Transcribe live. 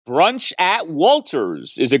Brunch at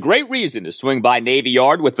Walters is a great reason to swing by Navy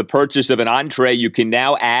Yard. With the purchase of an entree, you can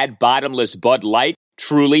now add bottomless Bud Light,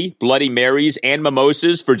 Truly, Bloody Marys, and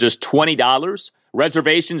mimosas for just $20.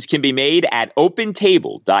 Reservations can be made at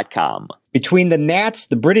opentable.com. Between the Nats,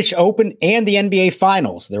 the British Open, and the NBA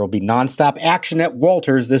Finals, there will be nonstop action at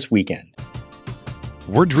Walters this weekend.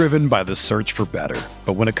 We're driven by the search for better.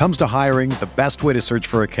 But when it comes to hiring, the best way to search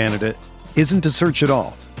for a candidate isn't to search at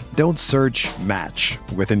all. Don't search, match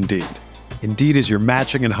with Indeed. Indeed is your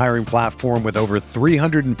matching and hiring platform with over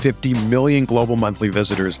 350 million global monthly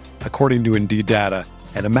visitors, according to Indeed data,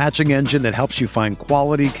 and a matching engine that helps you find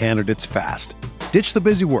quality candidates fast. Ditch the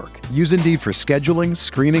busy work. Use Indeed for scheduling,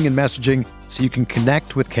 screening, and messaging so you can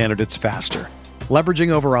connect with candidates faster. Leveraging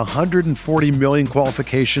over 140 million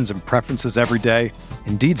qualifications and preferences every day,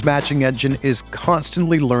 Indeed's matching engine is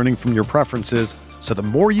constantly learning from your preferences, so the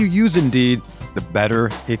more you use Indeed, the better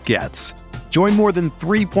it gets. Join more than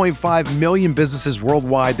 3.5 million businesses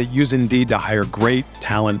worldwide that use Indeed to hire great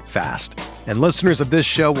talent fast. And listeners of this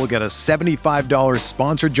show will get a $75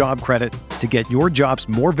 sponsored job credit to get your jobs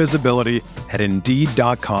more visibility at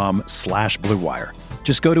Indeed.com/Blue Wire.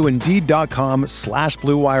 Just go to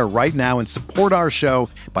Indeed.com/Blue Wire right now and support our show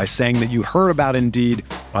by saying that you heard about Indeed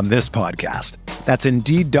on this podcast. That's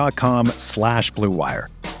Indeed.com/Blue Wire.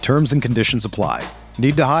 Terms and conditions apply.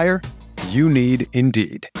 Need to hire? You need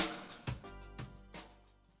Indeed.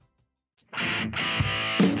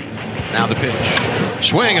 Now the pitch.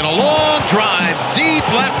 Swing and a long drive, deep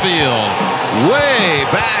left field. Way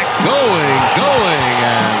back, going,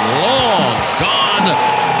 and long gone.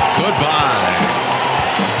 Goodbye.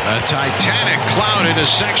 A Titanic cloud into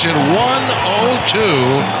section 102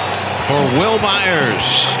 for Wil Myers.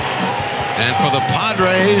 And for the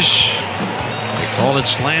Padres, they call it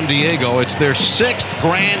Slam Diego. It's their 6th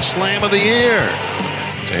Grand Slam of the year.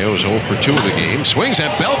 Teo's 0 for 2 of the game. Swings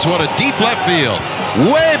at belts one to deep left field.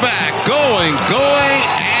 Way back, going,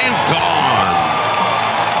 and gone.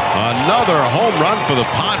 Another home run for the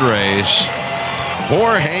Padres.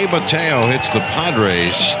 Jorge Mateo hits the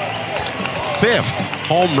Padres' 5th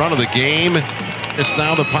home run of the game. It's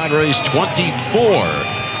now the Padres' 24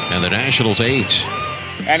 and the Nationals' 8.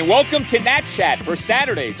 And welcome to Nats Chat for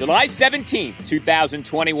Saturday, July 17th,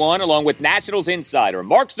 2021, along with Nationals insider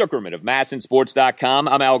Mark Zuckerman of MASNsports.com.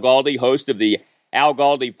 I'm Al Galdi, host of the Al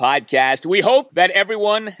Galdi podcast. We hope that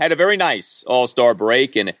everyone had a very nice All-Star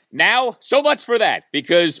break. And now, so much for that,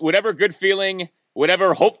 because whatever good feeling,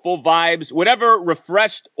 whatever hopeful vibes, whatever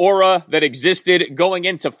refreshed aura that existed going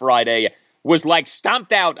into Friday was like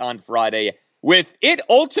stomped out on Friday, with it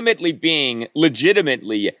ultimately being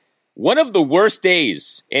legitimately one of the worst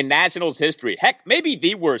days in Nationals history. Heck, maybe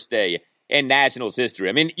the worst day in Nationals history.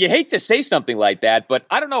 I mean, you hate to say something like that, but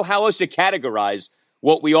I don't know how else to categorize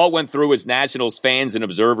what we all went through as Nationals fans and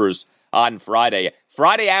observers on Friday.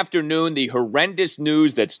 Friday afternoon, the horrendous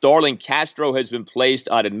news that Starlin Castro has been placed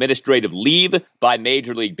on administrative leave by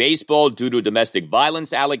Major League Baseball due to a domestic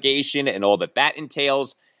violence allegation and all that that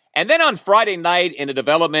entails. And then on Friday night, in a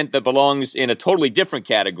development that belongs in a totally different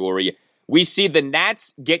category, we see the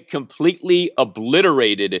Nats get completely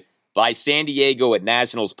obliterated by San Diego at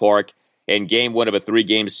Nationals Park in Game 1 of a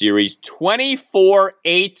 3-game series.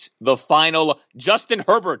 24-8 the final. Justin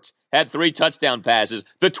Herbert had 3 touchdown passes.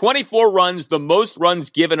 The 24 runs, the most runs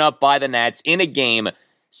given up by the Nats in a game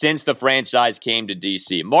since the franchise came to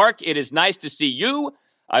D.C. Mark, it is nice to see you.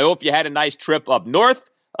 I hope you had a nice trip up north.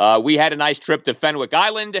 We had a nice trip to Fenwick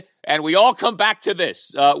Island, and we all come back to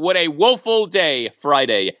this. What a woeful day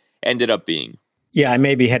Friday ended up being. Yeah, I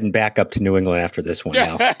may be heading back up to New England after this one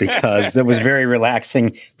now because it was very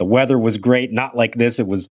relaxing. The weather was great. Not like this. It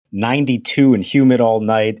was 92 and humid all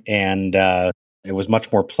night, and it was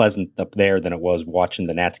much more pleasant up there than it was watching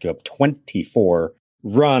the Nats give up 24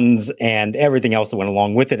 runs and everything else that went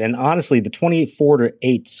along with it. And honestly, the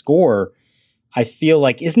 24-8 score, I feel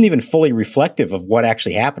like isn't even fully reflective of what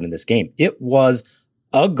actually happened in this game. It was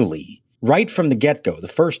ugly. Right from the get-go, the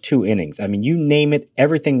first 2 innings. I mean, you name it,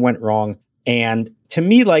 everything went wrong. And to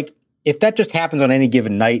me, like, if that just happens on any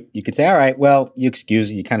given night, you could say, all right, well, you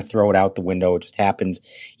excuse it, you kind of throw it out the window, it just happens.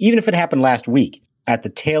 Even if it happened last week, at the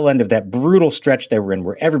tail end of that brutal stretch they were in,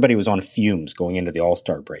 where everybody was on fumes going into the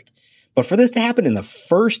All-Star break. But for this to happen in the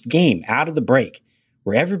first game out of the break,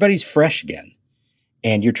 where everybody's fresh again,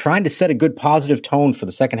 and you're trying to set a good positive tone for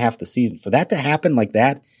the second half of the season, for that to happen like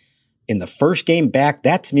that, in the first game back,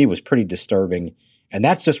 that to me was pretty disturbing. And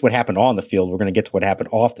that's just what happened on the field. We're going to get to what happened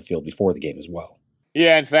off the field before the game as well.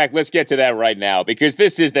 Yeah, in fact, let's get to that right now, because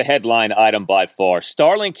this is the headline item by far.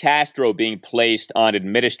 Starlin Castro being placed on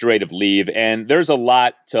administrative leave, and there's a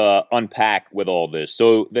lot to unpack with all this.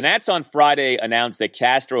 So the Nats on Friday announced that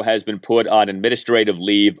Castro has been put on administrative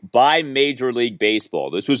leave by Major League Baseball.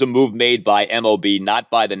 This was a move made by MLB, not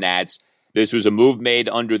by the Nats. This was a move made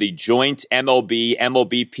under the joint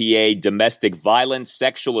MLB-MLBPA domestic violence,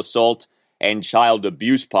 sexual assault, and child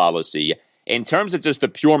abuse policy. In terms of just the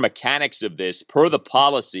pure mechanics of this, per the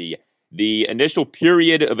policy, the initial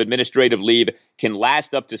period of administrative leave can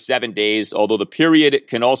last up to 7 days, although the period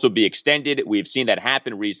can also be extended. We've seen that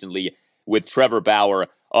happen recently with Trevor Bauer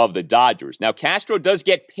of the Dodgers. Now, Castro does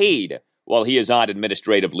get paid while he is on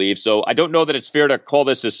administrative leave, so I don't know that it's fair to call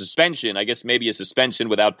this a suspension. I guess maybe a suspension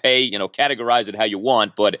without pay, categorize it how you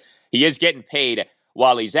want, but he is getting paid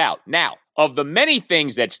while he's out. Now, of the many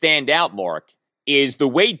things that stand out, Mark, is the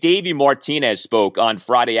way Davey Martinez spoke on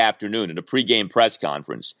Friday afternoon in a pregame press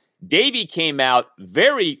conference. Davey came out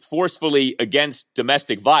very forcefully against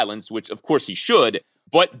domestic violence, which of course he should,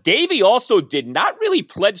 but Davey also did not really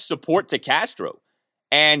pledge support to Castro.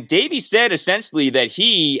 And Davey said essentially that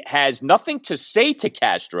he has nothing to say to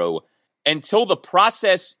Castro until the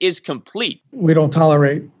process is complete. We don't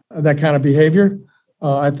tolerate that kind of behavior.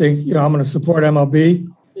 I think, I'm going to support MLB.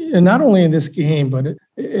 And not only in this game, but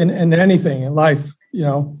in anything in life,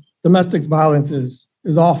 domestic violence is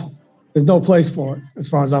awful. There's no place for it as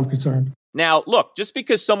far as I'm concerned. Now, look, just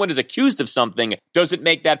because someone is accused of something doesn't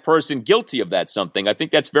make that person guilty of that something. I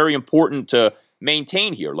think that's very important to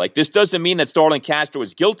maintain here. Like, this doesn't mean that Starlin Castro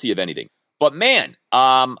is guilty of anything. But man,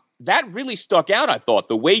 that really stuck out, I thought,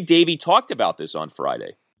 the way Davey talked about this on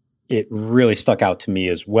Friday. It really stuck out to me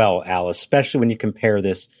as well, Al, especially when you compare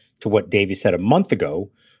this to what Davey said a month ago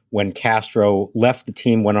when Castro left the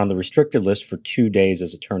team, went on the restricted list for 2 days,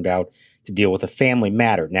 as it turned out, to deal with a family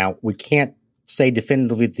matter. Now, we can't say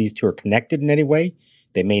definitively that these two are connected in any way.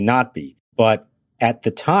 They may not be. But at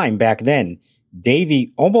the time, back then,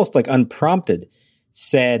 Davey, almost like unprompted,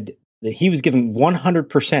 said that he was giving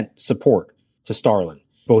 100% support to Starlin.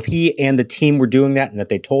 Both he and the team were doing that, and that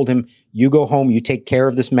they told him, you go home, you take care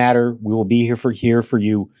of this matter. We will be here for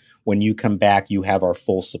you. When you come back, you have our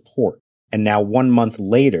full support. And now 1 month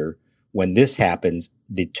later, when this happens,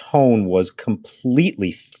 the tone was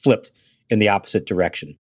completely flipped in the opposite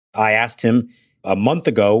direction. I asked him a month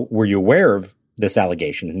ago, were you aware of this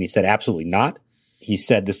allegation? And he said, absolutely not. He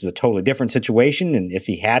said this is a totally different situation. And if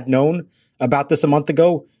he had known about this a month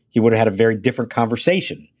ago, he would have had a very different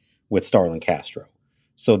conversation with Starlin Castro.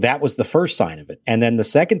 So that was the first sign of it. And then the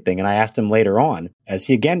second thing, and I asked him later on, as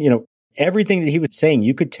he again, everything that he was saying,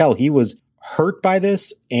 you could tell he was hurt by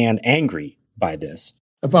this and angry by this.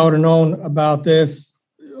 If I would have known about this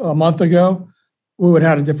a month ago, we would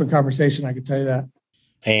have had a different conversation. I could tell you that.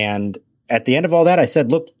 And at the end of all that, I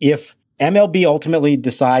said, look, if MLB ultimately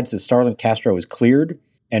decides that Starlin Castro is cleared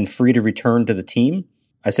and free to return to the team,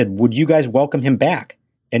 I said, would you guys welcome him back?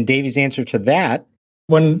 And Davey's answer to that,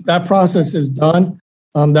 when that process is done,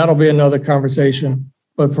 that'll be another conversation.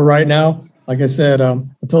 But for right now, like I said,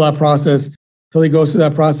 until he goes through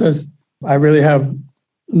that process, I really have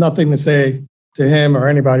nothing to say to him or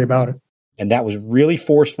anybody about it. And that was really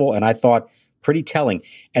forceful, and I thought pretty telling.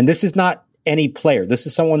 And this is not any player. This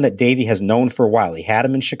is someone that Davey has known for a while. He had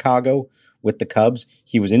him in Chicago with the Cubs.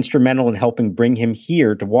 He was instrumental in helping bring him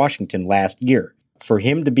here to Washington last year. For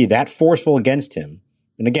him to be that forceful against him,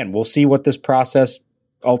 and again, we'll see what this process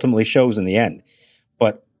ultimately shows in the end.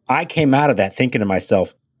 But I came out of that thinking to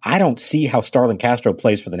myself, I don't see how Starlin Castro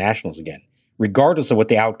plays for the Nationals again, regardless of what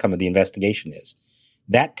the outcome of the investigation is.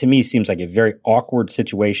 That to me seems like a very awkward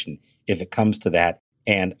situation if it comes to that.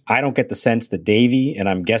 And I don't get the sense that Davey, and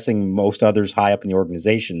I'm guessing most others high up in the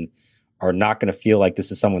organization, are not going to feel like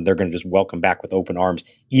this is someone they're going to just welcome back with open arms,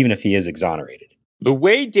 even if he is exonerated. The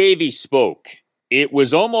way Davey spoke, it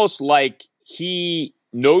was almost like he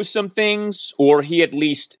knows some things, or he at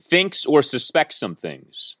least thinks or suspects some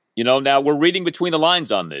things. Now we're reading between the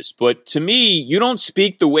lines on this, but to me, you don't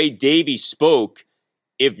speak the way Davey spoke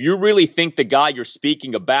if you really think the guy you're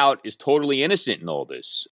speaking about is totally innocent in all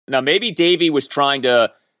this. Now, maybe Davey was trying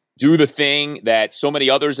to do the thing that so many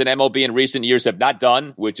others in MLB in recent years have not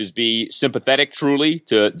done, which is be sympathetic truly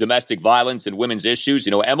to domestic violence and women's issues.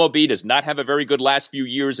 MLB does not have a very good last few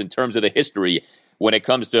years in terms of the history when it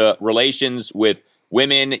comes to relations with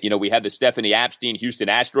women. We had the Stephanie Epstein Houston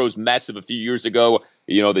Astros mess of a few years ago.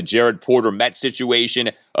 The Jared Porter Mets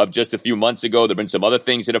situation of just a few months ago. There have been some other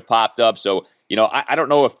things that have popped up. So, I don't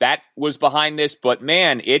know if that was behind this, but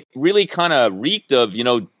man, it really kind of reeked of,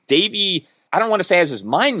 Davey, I don't want to say has his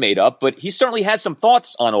mind made up, but he certainly has some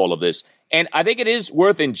thoughts on all of this. And I think it is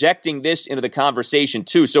worth injecting this into the conversation,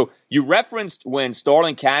 too. So you referenced when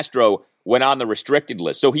Starlin Castro went on the restricted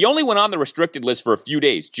list. So he only went on the restricted list for a few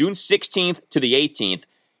days, June 16th to the 18th.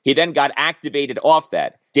 He then got activated off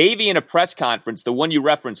that. Davey, in a press conference, the one you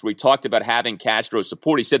referenced, where he talked about having Castro's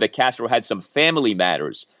support, he said that Castro had some family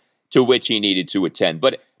matters to which he needed to attend.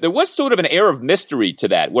 But there was sort of an air of mystery to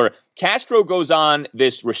that, where Castro goes on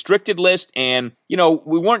this restricted list, and, we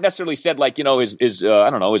weren't necessarily said, like,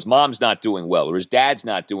 his mom's not doing well, or his dad's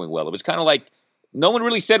not doing well. It was kind of like, no one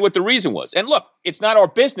really said what the reason was. And look, it's not our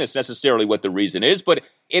business necessarily what the reason is, but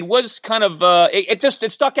it was kind of,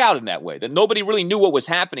 it stuck out in that way, that nobody really knew what was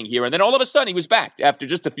happening here. And then all of a sudden he was back after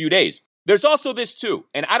just a few days. There's also this too,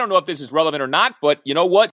 and I don't know if this is relevant or not, but you know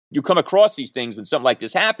what? You come across these things when something like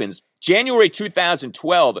this happens. January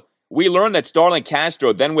 2012, we learned that Starlin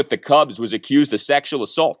Castro, then with the Cubs, was accused of sexual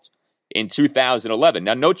assault in 2011.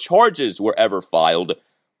 Now, no charges were ever filed,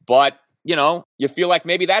 but, you feel like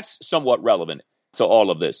maybe that's somewhat relevant to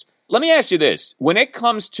all of this. Let me ask you this. When it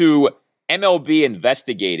comes to MLB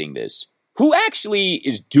investigating this, who actually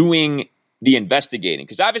is doing the investigating?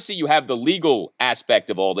 Because obviously you have the legal aspect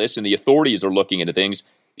of all this and the authorities are looking into things.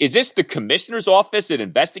 Is this the commissioner's office that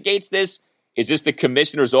investigates this? Is this the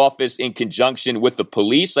commissioner's office in conjunction with the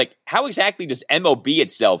police? Like, how exactly does MLB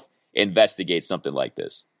itself investigate something like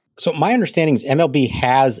this? So my understanding is MLB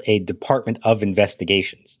has a Department of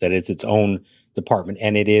Investigations, that it's its own department,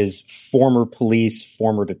 and it is former police,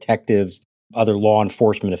 former detectives, other law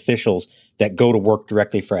enforcement officials that go to work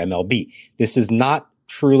directly for MLB. This is not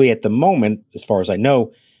truly at the moment, as far as I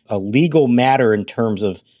know, a legal matter in terms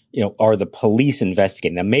of, are the police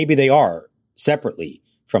investigating? Now, maybe they are separately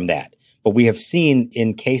from that, but we have seen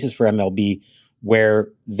in cases for MLB where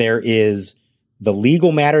there is the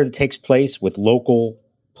legal matter that takes place with local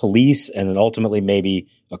police and then ultimately maybe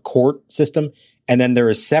a court system. And then there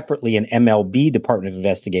is separately an MLB Department of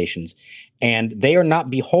Investigations, and they are not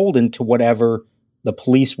beholden to whatever the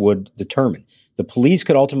police would determine. The police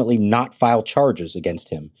could ultimately not file charges against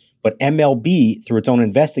him, but MLB, through its own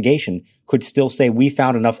investigation, could still say, we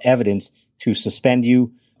found enough evidence to suspend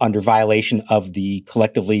you under violation of the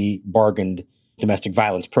collectively bargained domestic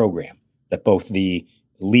violence program that both the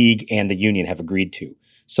league and the union have agreed to.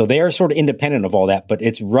 So they are sort of independent of all that, but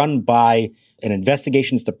it's run by an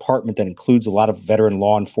investigations department that includes a lot of veteran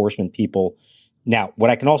law enforcement people. Now, what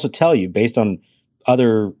I can also tell you, based on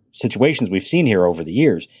other situations we've seen here over the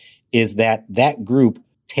years, is that that group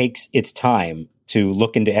takes its time to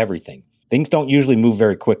look into everything. Things don't usually move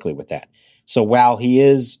very quickly with that. So while he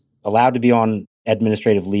is allowed to be on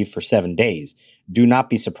administrative leave for 7 days, do not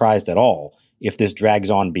be surprised at all if this drags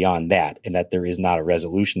on beyond that and that there is not a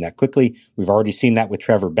resolution that quickly. We've already seen that with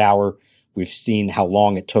Trevor Bauer. We've seen how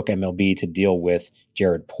long it took MLB to deal with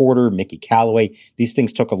Jared Porter, Mickey Callaway. These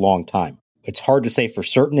things took a long time. It's hard to say for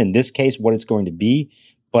certain in this case what it's going to be,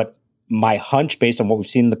 but my hunch based on what we've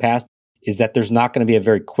seen in the past is that there's not going to be a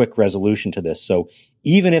very quick resolution to this. So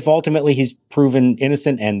even if ultimately he's proven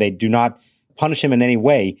innocent and they do not punish him in any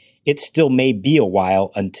way, it still may be a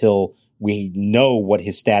while until we know what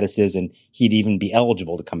his status is and he'd even be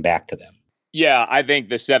eligible to come back to them. Yeah, I think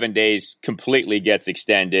the 7 days completely gets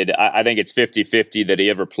extended. I think it's 50-50 that he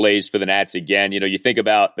ever plays for the Nats again. You think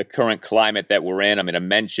about the current climate that we're in. I mean, I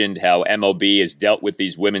mentioned how MLB has dealt with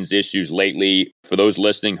these women's issues lately. For those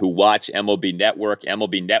listening who watch MLB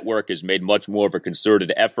Network has made much more of a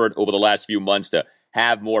concerted effort over the last few months to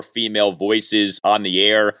have more female voices on the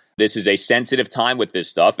air. This is a sensitive time with this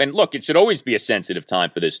stuff. And look, it should always be a sensitive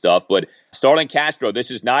time for this stuff. But Starlin Castro,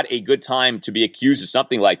 this is not a good time to be accused of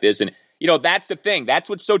something like this. And that's the thing. That's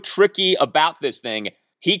what's so tricky about this thing.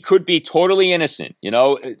 He could be totally innocent.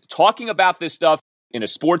 Talking about this stuff in a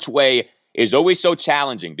sports way is always so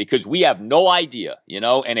challenging because we have no idea,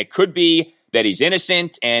 and it could be that he's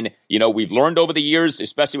innocent. And, we've learned over the years,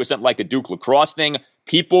 especially with something like the Duke lacrosse thing,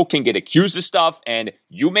 people can get accused of stuff and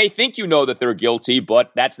you may think that they're guilty,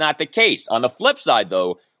 but that's not the case. On the flip side,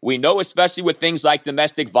 though, we know, especially with things like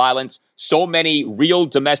domestic violence, so many real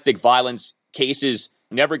domestic violence cases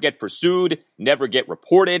never get pursued, never get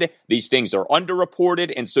reported. These things are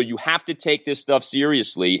underreported. And so you have to take this stuff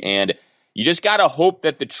seriously. And you just got to hope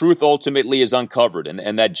that the truth ultimately is uncovered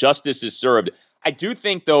and that justice is served. I do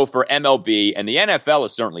think, though, for MLB, and the NFL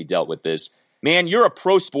has certainly dealt with this, man, you're a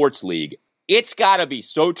pro sports league. It's got to be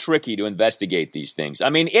so tricky to investigate these things. I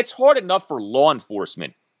mean, it's hard enough for law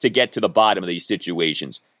enforcement to get to the bottom of these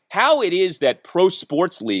situations. How it is that pro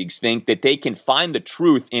sports leagues think that they can find the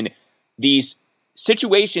truth in these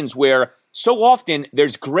situations where so often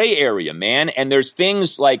there's gray area, man, and there's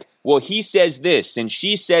things like, well, he says this and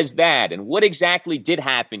she says that, and what exactly did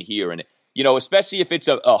happen here? And especially if it's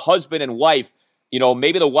a husband and wife,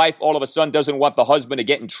 maybe the wife all of a sudden doesn't want the husband to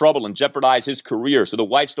get in trouble and jeopardize his career. So the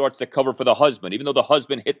wife starts to cover for the husband, even though the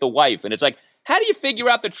husband hit the wife. And it's like, how do you figure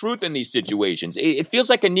out the truth in these situations? It feels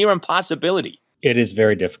like a near impossibility. It is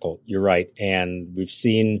very difficult. You're right. And we've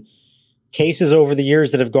seen cases over the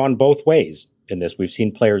years that have gone both ways in this. We've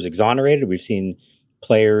seen players exonerated. We've seen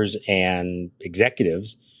players and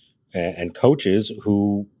executives and coaches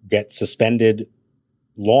who get suspended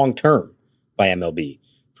long-term by MLB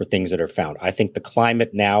for things that are found. I think the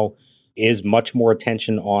climate now is much more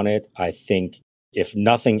attention on it. I think, if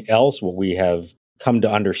nothing else, what we have come to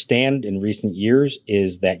understand in recent years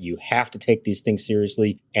is that you have to take these things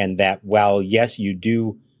seriously, and that while, yes, you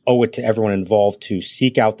do owe it to everyone involved to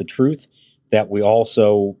seek out the truth, that we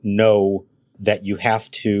also know that you have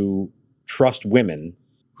to trust women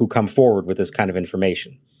who come forward with this kind of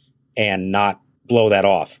information and not blow that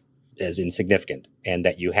off as insignificant, and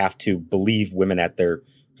that you have to believe women at the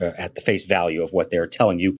face value of what they're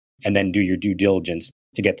telling you, and then do your due diligence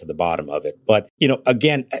to get to the bottom of it. But,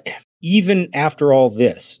 again, even after all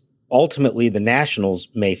this, ultimately the Nationals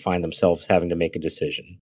may find themselves having to make a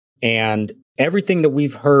decision. And everything that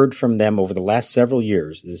we've heard from them over the last several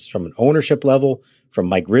years is from an ownership level, from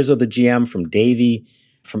Mike Rizzo, the GM, from Davey,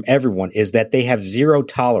 from everyone, is that they have zero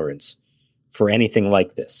tolerance for anything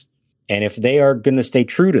like this. And if they are going to stay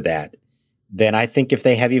true to that, then I think if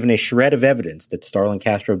they have even a shred of evidence that Starlin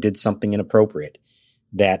Castro did something inappropriate,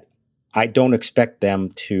 that I don't expect them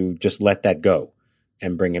to just let that go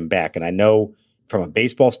and bring him back. And I know from a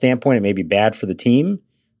baseball standpoint, it may be bad for the team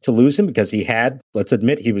to lose him, because let's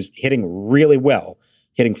admit, he was hitting really well,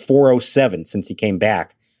 hitting .407 since he came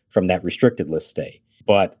back from that restricted list stay.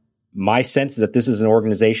 But my sense is that this is an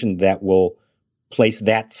organization that will place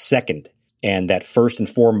that second, and that first and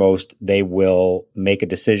foremost, they will make a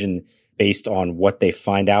decision based on what they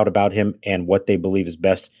find out about him and what they believe is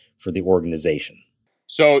best for the organization.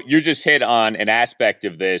 So you just hit on an aspect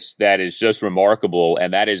of this that is just remarkable,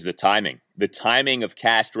 and that is the timing. The timing of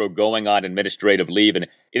Castro going on administrative leave. And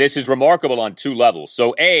this is remarkable on two levels.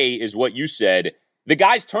 So A is what you said. The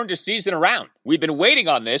guy's turned his season around. We've been waiting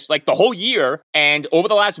on this like the whole year. And over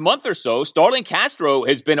the last month or so, Starlin Castro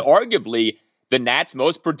has been arguably the Nats'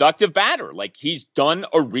 most productive batter. Like, he's done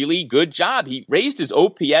a really good job. He raised his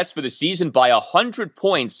OPS for the season by 100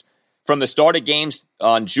 points from the start of games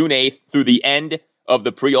on June 8th through the end of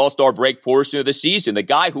the pre-All-Star break portion of the season. The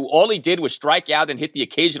guy who all he did was strike out and hit the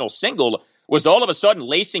occasional single was all of a sudden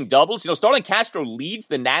lacing doubles. Starlin Castro leads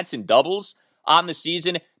the Nats in doubles on the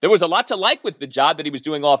season. There was a lot to like with the job that he was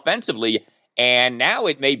doing offensively, and now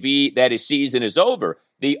it may be that his season is over.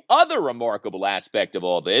 The other remarkable aspect of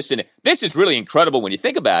all this, and this is really incredible when you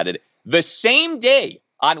think about it, the same day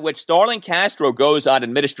on which Starlin Castro goes on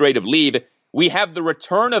administrative leave, we have the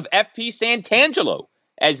return of FP Santangelo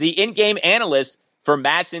as the in-game analyst for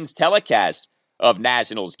MASN's telecast of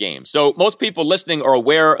Nationals games. So most people listening are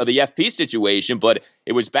aware of the FP situation, but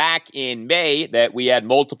it was back in May that we had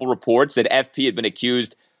multiple reports that FP had been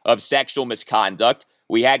accused of sexual misconduct.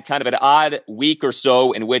 We had kind of an odd week or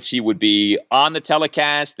so in which he would be on the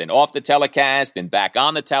telecast, then off the telecast, then back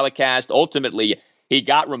on the telecast. Ultimately, he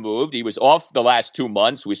got removed. He was off the last 2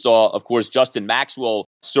 months. We saw, of course, Justin Maxwell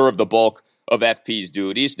serve the bulk of FP's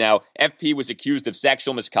duties. Now, FP was accused of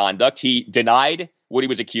sexual misconduct. He denied what he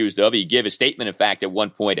was accused of. He gave a statement, in fact, at one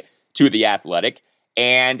point to The Athletic.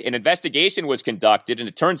 And an investigation was conducted, and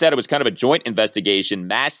it turns out it was kind of a joint investigation,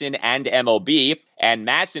 MASN and MLB. And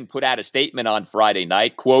MASN put out a statement on Friday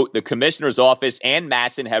night, quote, "The commissioner's office and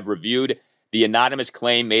MASN have reviewed the anonymous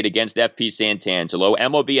claim made against FP Santangelo.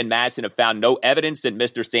 MLB and MASN have found no evidence that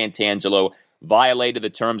Mr. Santangelo violated the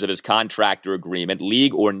terms of his contractor agreement,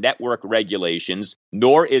 league or network regulations,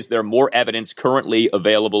 nor is there more evidence currently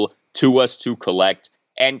available to us to collect,"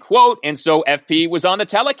 end quote. And so FP was on the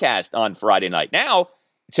telecast on Friday night. Now,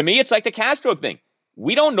 to me, it's like the Castro thing.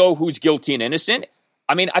 We don't know who's guilty and innocent.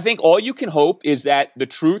 I mean, I think all you can hope is that the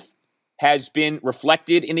truth has been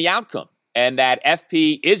reflected in the outcome, and that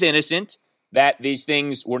FP is innocent, that these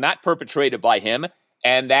things were not perpetrated by him,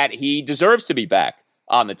 and that he deserves to be back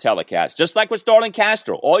on the telecast. Just like with Starlin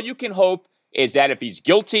Castro, all you can hope is that if he's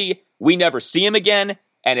guilty, we never see him again,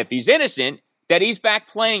 and if he's innocent, that he's back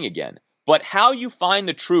playing again. But how you find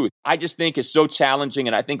the truth, I just think is so challenging,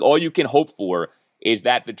 and I think all you can hope for is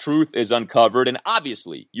that the truth is uncovered, and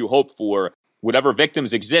obviously you hope for whatever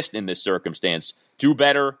victims exist in this circumstance do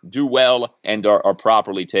better, do well, and are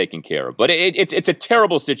properly taken care of. But it's a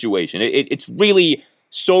terrible situation. It's really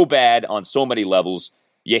so bad on so many levels.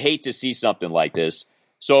 You hate to see something like this.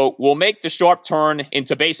 So we'll make the sharp turn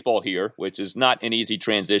into baseball here, which is not an easy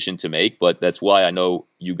transition to make, but that's why I know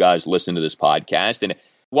you guys listen to this podcast. And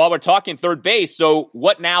while we're talking third base, so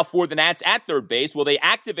what now for the Nats at third base? Well, they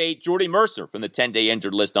activate Jordy Mercer from the 10-day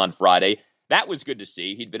injured list on Friday. That was good to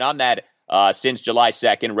see. He'd been on that since July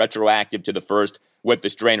 2nd, retroactive to the first with the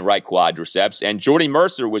strained right quadriceps. And Jordy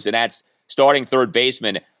Mercer was the Nats starting third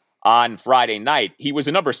baseman on Friday night. He was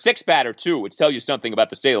a number 6 batter, too, which tells you something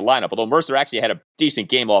about the state of the lineup, although Mercer actually had a decent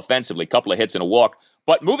game offensively, a couple of hits and a walk.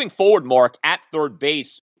 But moving forward, Mark, at third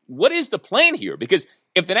base, what is the plan here? Because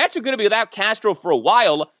if the Nats are going to be without Castro for a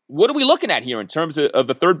while, what are we looking at here in terms of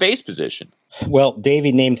the third base position? Well,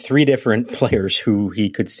 Davey named 3 different players who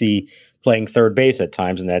he could see playing third base at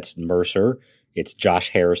times, and that's Mercer, it's Josh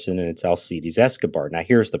Harrison, and it's Alcides Escobar. Now,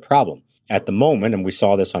 here's the problem. At the moment, and we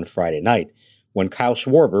saw this on Friday night, when Kyle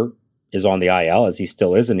Schwarber is on the IL, as he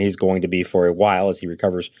still is, and he's going to be for a while as he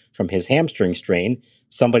recovers from his hamstring strain,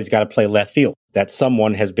 somebody's got to play left field. That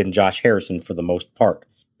someone has been Josh Harrison for the most part,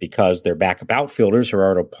 because their backup outfielders,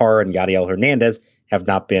 Gerardo Parra and Yadiel Hernandez, have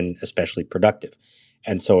not been especially productive.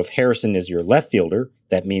 And so if Harrison is your left fielder,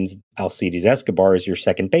 that means Alcides Escobar is your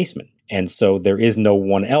second baseman. And so there is no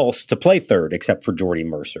one else to play third except for Jordy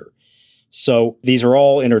Mercer. So these are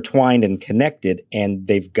all intertwined and connected, and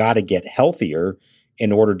they've got to get healthier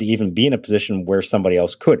in order to even be in a position where somebody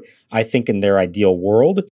else could. I think in their ideal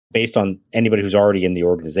world, based on anybody who's already in the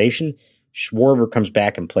organization, Schwarber comes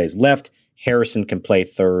back and plays left, Harrison can play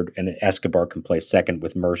third, and Escobar can play second,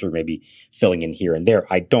 with Mercer maybe filling in here and there.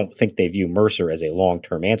 I don't think they view Mercer as a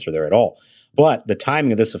long-term answer there at all. But the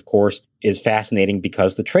timing of this, of course, is fascinating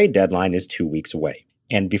because the trade deadline is 2 weeks away.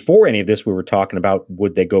 And before any of this, we were talking about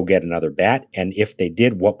would they go get another bat? And if they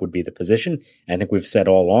did, what would be the position? I think we've said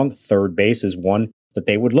all along, third base is one that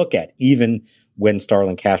they would look at, even when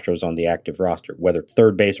Starlin Castro is on the active roster, whether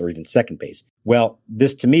third base or even second base. Well,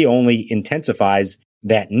 this to me only intensifies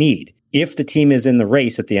that need. If the team is in the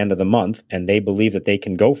race at the end of the month and they believe that they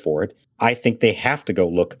can go for it, I think they have to go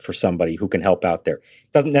look for somebody who can help out there.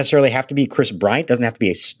 Doesn't necessarily have to be Chris Bryant, doesn't have to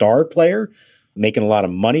be a star player making a lot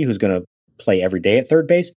of money who's going to play every day at third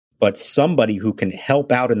base, but somebody who can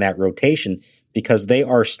help out in that rotation, because they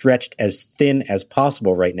are stretched as thin as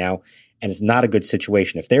possible right now, and it's not a good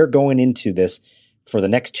situation. If they're going into this for the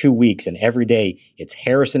next 2 weeks and every day it's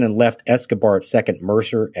Harrison and left, Escobar at second,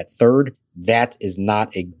 Mercer at third, that is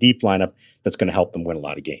not a deep lineup that's going to help them win a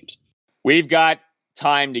lot of games. We've got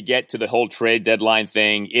time to get to the whole trade deadline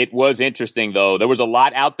thing. It was interesting, though. There was a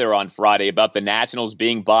lot out there on Friday about the Nationals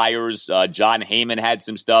being buyers. John Heyman had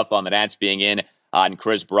some stuff on the Nats being in on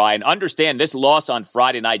Chris Bryant. Understand, this loss on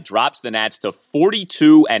Friday night drops the Nats to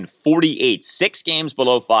 42-48, 6 games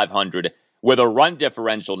below 500, with a run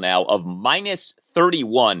differential now of minus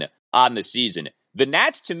 31 on the season. The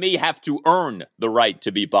Nats, to me, have to earn the right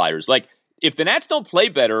to be buyers. Like, if the Nats don't play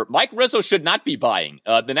better, Mike Rizzo should not be buying.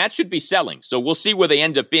 The Nats should be selling. So we'll see where they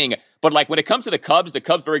end up being. But like when it comes to the Cubs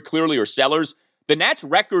very clearly are sellers. The Nats'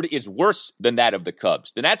 record is worse than that of the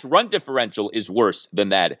Cubs. The Nats' run differential is worse than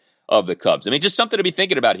that of the Cubs. I mean, just something to be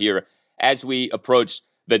thinking about here as we approach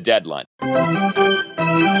the deadline.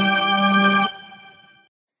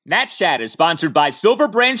 Nats Chat is sponsored by Silver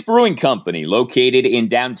Branch Brewing Company, located in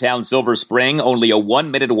downtown Silver Spring, only a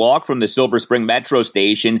 1-minute walk from the Silver Spring Metro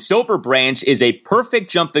station. Silver Branch is a perfect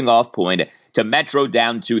jumping-off point to Metro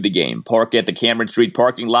down to the game. Park at the Cameron Street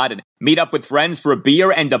parking lot and meet up with friends for a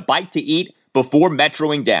beer and a bite to eat before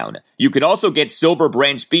metroing down. You can also get Silver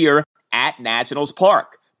Branch beer at Nationals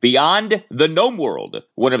Park. Beyond the Gnome World,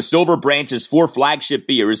 one of Silver Branch's 4 flagship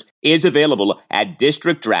beers, is available at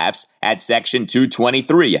District Drafts at Section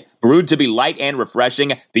 223. Brewed to be light and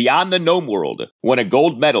refreshing, Beyond the Gnome World won a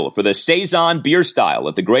gold medal for the Saison beer style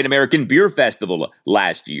at the Great American Beer Festival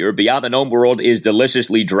last year. Beyond the Gnome World is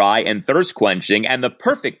deliciously dry and thirst-quenching, and the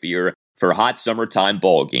perfect beer for hot summertime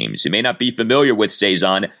ball games. You may not be familiar with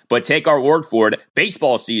Saison, but take our word for it,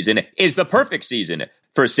 baseball season is the perfect season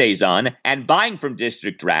for Saison, and buying from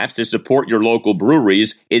District Drafts to support your local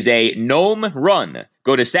breweries is a gnome run.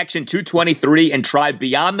 Go to Section 223 and try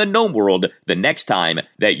Beyond the Gnome World the next time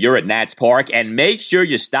that you're at Nats Park, and make sure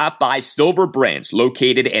you stop by Silver Branch,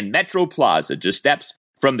 located in Metro Plaza, just steps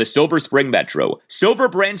from the Silver Spring Metro. Silver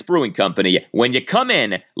Branch Brewing Company. When you come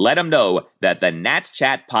in, let them know that the Nats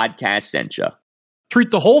Chat podcast sent you.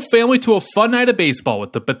 Treat the whole family to a fun night of baseball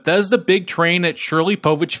with the Bethesda Big Train at Shirley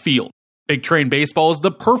Povich Field. Big Train Baseball is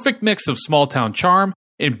the perfect mix of small-town charm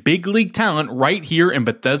and big league talent right here in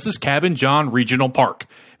Bethesda's Cabin John Regional Park.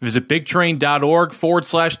 Visit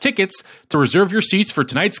bigtrain.org/tickets to reserve your seats for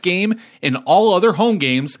tonight's game and all other home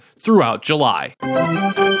games throughout July.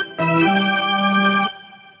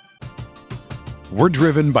 We're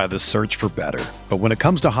driven by the search for better. But when it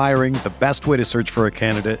comes to hiring, the best way to search for a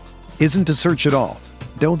candidate isn't to search at all.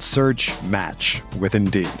 Don't search, match with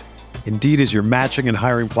Indeed. Indeed is your matching and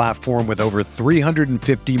hiring platform with over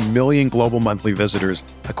 350 million global monthly visitors,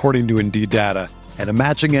 according to Indeed data, and a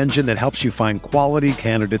matching engine that helps you find quality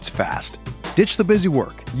candidates fast. Ditch the busy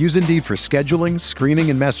work. Use Indeed for scheduling, screening,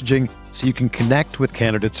 and messaging so you can connect with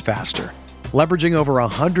candidates faster. Leveraging over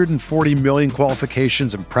 140 million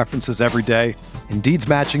qualifications and preferences every day, Indeed's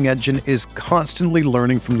matching engine is constantly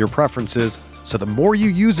learning from your preferences, so the more you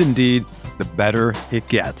use Indeed, the better it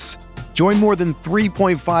gets. Join more than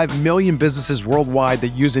 3.5 million businesses worldwide that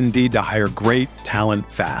use Indeed to hire great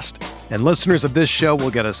talent fast. And listeners of this show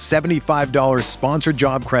will get a $75 sponsored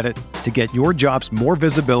job credit to get your jobs more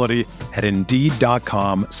visibility at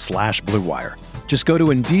Indeed.com/Blue Wire. Just go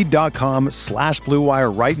to Indeed.com/Blue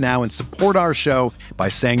Wire right now and support our show by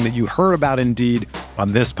saying that you heard about Indeed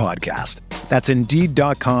on this podcast. That's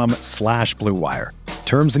Indeed.com/Blue Wire.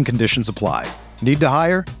 Terms and conditions apply. Need to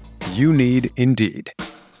hire? You need Indeed.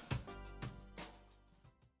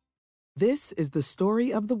 This is the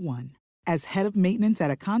story of the one. As head of maintenance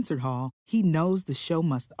at a concert hall, he knows the show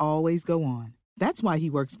must always go on. That's why he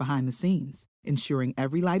works behind the scenes, ensuring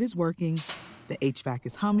every light is working, the HVAC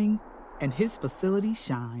is humming, and his facility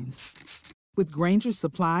shines. With Grainger's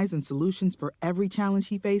supplies and solutions for every challenge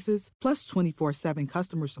he faces, plus 24/7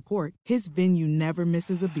 customer support, his venue never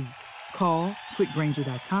misses a beat. Call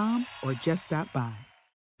quickgrainger.com or just stop by.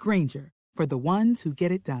 Grainger, for the ones who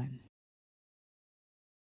get it done.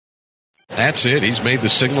 That's it. He's made the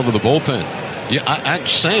signal to the bullpen. Yeah, I'm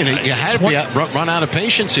saying you had to run out of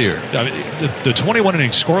patience here. I mean, the 21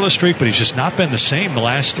 inning scoreless streak, but he's just not been the same the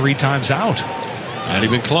last 3 times out. Not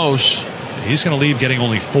even close. He's going to leave getting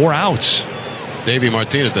only 4 outs. Davey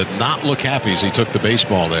Martinez did not look happy as he took the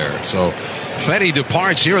baseball there. So Fedde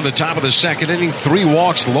departs here at the top of the second inning. 3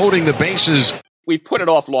 walks, loading the bases. We've put it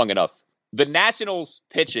off long enough. The Nationals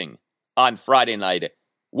pitching on Friday night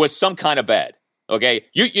was some kind of bad. Okay,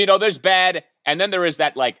 you know, there's bad, and then there is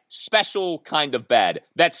that like special kind of bad,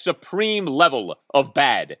 that supreme level of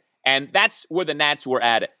bad, and that's where the Nats were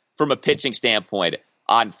at from a pitching standpoint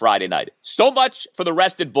on Friday night. So much for the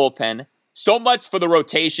rested bullpen, so much for the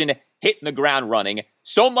rotation hitting the ground running,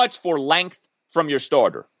 so much for length from your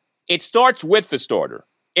starter. It starts with the starter.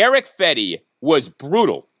 Erick Fedde was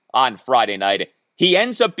brutal on Friday night. He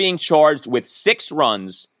ends up being charged with 6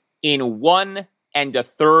 runs in 1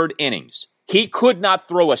 1/3 innings. He could not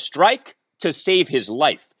throw a strike to save his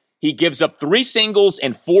life. He gives up 3 singles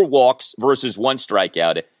and 4 walks versus 1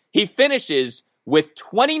 strikeout. He finishes with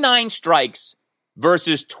 29 strikes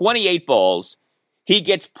versus 28 balls. He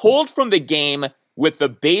gets pulled from the game with the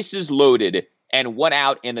bases loaded and 1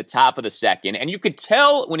 out in the top of the second. And you could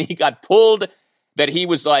tell when he got pulled that he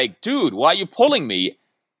was like, dude, why are you pulling me?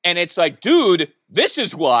 And it's like, dude, this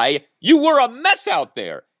is why you were a mess out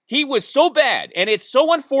there. He was so bad, and it's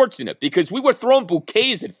so unfortunate because we were throwing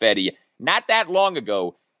bouquets at Fedde not that long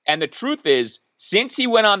ago, and the truth is, since he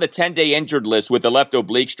went on the 10-day injured list with the left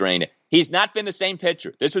oblique strain, he's not been the same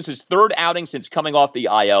pitcher. This was his 3rd outing since coming off the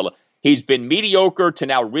IL. He's been mediocre to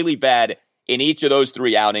now really bad in each of those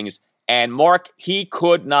 3 outings, and Mark, he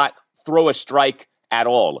could not throw a strike at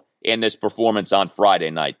all in this performance on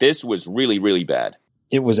Friday night. This was really, really bad.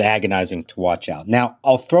 It was agonizing to watch out. Now,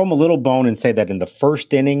 I'll throw him a little bone and say that in the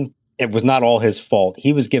first inning, it was not all his fault.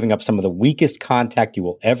 He was giving up some of the weakest contact you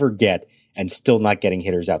will ever get and still not getting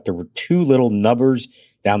hitters out. There were 2 little nubbers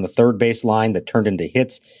down the third base line that turned into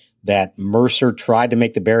hits that Mercer tried to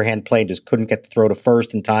make the bare hand play and just couldn't get the throw to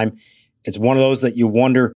first in time. It's one of those that you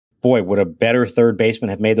wonder, boy, would a better third baseman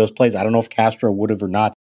have made those plays? I don't know if Castro would have or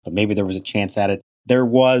not, but maybe there was a chance at it. There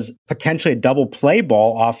was potentially a double play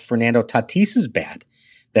ball off Fernando Tatis's bat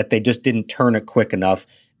that they just didn't turn it quick enough.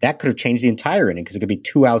 That could have changed the entire inning because it could be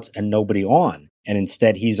 2 outs and nobody on. And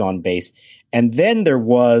instead he's on base. And then there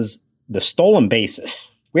was the stolen bases.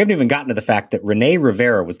 We haven't even gotten to the fact that Rene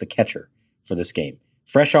Rivera was the catcher for this game,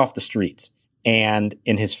 fresh off the streets. And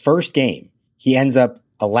in his first game, he ends up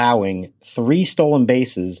allowing 3 stolen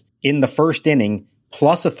bases in the first inning,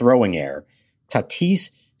 plus a throwing error.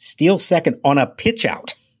 Tatis steals second on a pitch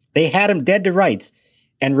out. They had him dead to rights.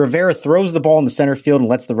 And Rivera throws the ball in the center field and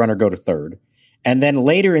lets the runner go to third. And then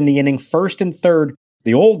later in the inning, first and third,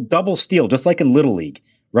 the old double steal, just like in Little League.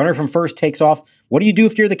 Runner from first takes off. What do you do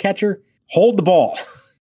if you're the catcher? Hold the ball.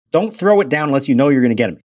 Don't throw it down unless you know you're going to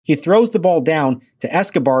get him. He throws the ball down to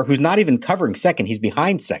Escobar, who's not even covering second. He's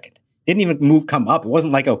behind second. Didn't even come up. It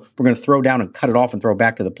wasn't like, oh, we're going to throw down and cut it off and throw it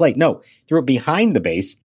back to the plate. No, threw it behind the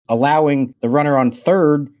base, allowing the runner on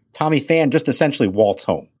third Tommy Pham just essentially waltz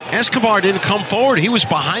home. Escobar didn't come forward. He was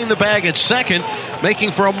behind the bag at second,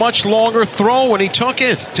 making for a much longer throw when he took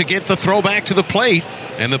it to get the throw back to the plate.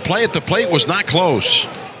 And the play at the plate was not close.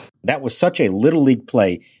 That was such a little league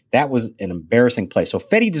play. That was an embarrassing play. So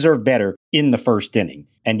Fedde deserved better in the first inning.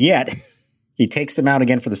 And yet, he takes them out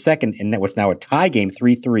again for the second in what's now a tie game,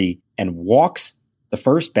 3-3, and walks the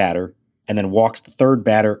first batter, and then walks the third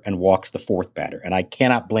batter, and walks the fourth batter. And I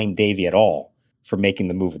cannot blame Davey at all for making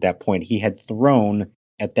the move at that point. He had thrown,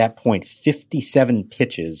 at that point, 57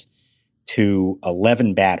 pitches to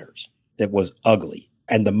 11 batters. It was ugly.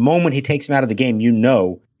 And the moment he takes him out of the game, you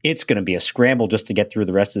know it's going to be a scramble just to get through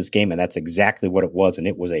the rest of this game, and that's exactly what it was, and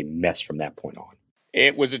it was a mess from that point on.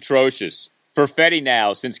 It was atrocious. For Fedde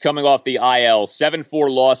now, since coming off the IL, 7-4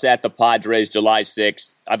 loss at the Padres July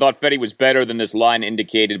 6th. I thought Fedde was better than this line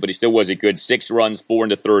indicated, but he still wasn't good. 6 runs, 4 in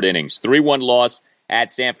the third innings. 3-1 loss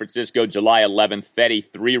at San Francisco July 11th.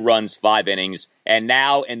 Fedde, 3 runs, 5 innings. And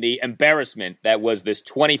now in the embarrassment that was this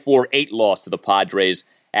 24-8 loss to the Padres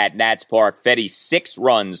at Nats Park, Fedde, 6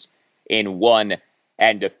 runs in 1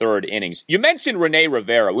 and the third innings. You mentioned Rene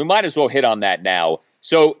Rivera. We might as well hit on that now.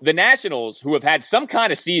 So the Nationals, who have had some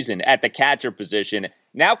kind of season at the catcher position,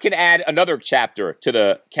 now can add another chapter to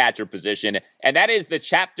the catcher position, and that is the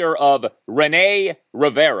chapter of Rene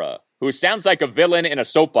Rivera, who sounds like a villain in a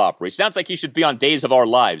soap opera. He sounds like he should be on Days of Our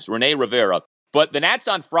Lives, Rene Rivera. But the Nats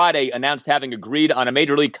on Friday announced having agreed on a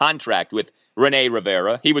major league contract with Rene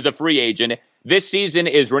Rivera. He was a free agent. This season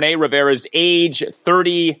is Rene Rivera's age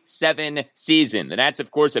 37 season. The Nats,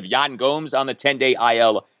 of course, have Yan Gomes on the 10-day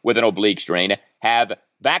IL with an oblique strain, have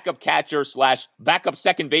backup catcher / backup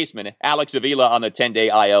second baseman Alex Avila on the 10-day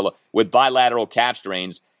IL with bilateral calf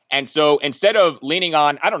strains. And so instead of leaning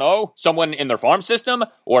on, I don't know, someone in their farm system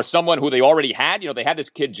or someone who they already had, they had this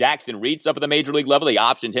kid Jackson Reitz up at the major league level. They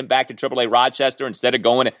optioned him back to AAA Rochester instead of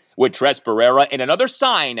going with Tres Barrera. And another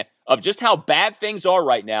sign of just how bad things are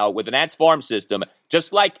right now with the Nats farm system,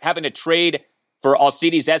 just like having to trade for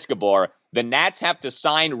Alcides Escobar, the Nats have to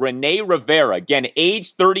sign Rene Rivera. Again,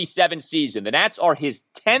 age 37 season. The Nats are his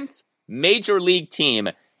 10th major league team,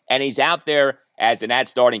 and he's out there as the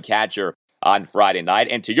Nats starting catcher on Friday night.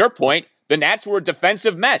 And to your point, the Nats were a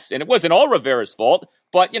defensive mess, and it wasn't all Rivera's fault,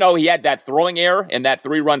 but, he had that throwing error in that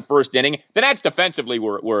 3-run first inning. The Nats defensively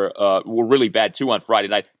were really bad, too, on Friday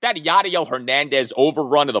night. That Yadiel Hernandez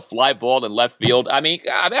overrun of the fly ball in left field, I mean,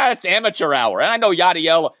 that's amateur hour. And I know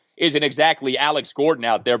Yadiel isn't exactly Alex Gordon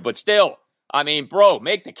out there, but still, I mean, bro,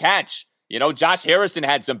 make the catch. Josh Harrison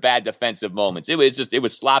had some bad defensive moments. It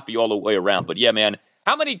was sloppy all the way around. But yeah, man,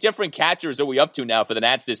 how many different catchers are we up to now for the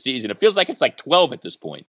Nats this season? It feels like it's like 12 at this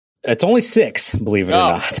point. It's only 6, believe it or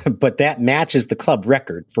not. But that matches the club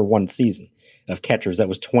record for one season of catchers. That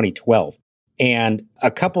was 2012. And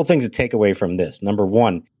a couple things to take away from this. Number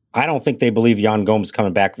one, I don't think they believe Yan Gomes is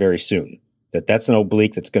coming back very soon. That's an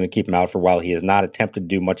oblique that's going to keep him out for a while. He has not attempted to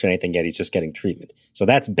do much of anything yet. He's just getting treatment. So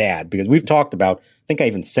that's bad because we've talked about, I think I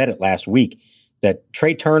even said it last week, that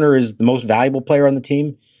Trey Turner is the most valuable player on the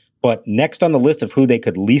team. But next on the list of who they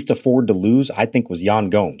could least afford to lose, I think, was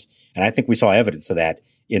Yan Gomes. And I think we saw evidence of that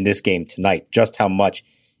in this game tonight, just how much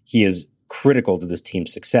he is critical to this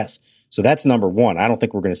team's success. So that's number one. I don't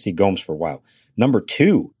think we're going to see Gomes for a while. Number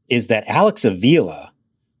two is that Alex Avila,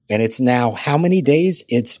 and it's now how many days?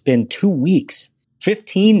 It's been 2 weeks,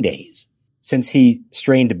 15 days since he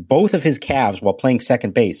strained both of his calves while playing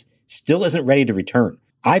second base, still isn't ready to return.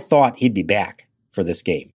 I thought he'd be back for this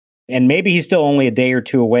game. And maybe he's still only a day or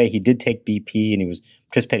two away. He did take BP and he was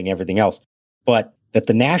participating in everything else. But that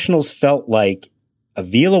the Nationals felt like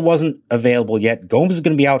Avila wasn't available yet. Gomes is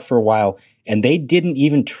going to be out for a while. And they didn't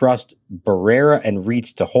even trust Barrera and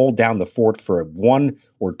Reitz to hold down the fort for 1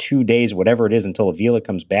 or 2 days, whatever it is, until Avila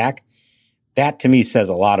comes back. That, to me, says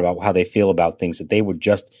a lot about how they feel about things, that they would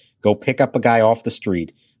just go pick up a guy off the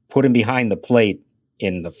street, put him behind the plate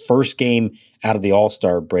in the first game out of the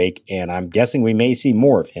All-Star break, and I'm guessing we may see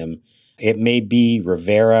more of him. It may be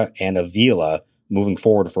Rivera and Avila moving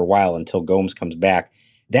forward for a while until Gomes comes back.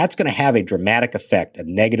 That's going to have a dramatic effect, a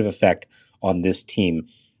negative effect on this team.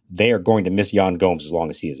 They are going to miss Yan Gomes as long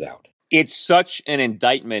as he is out. It's such an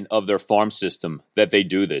indictment of their farm system that they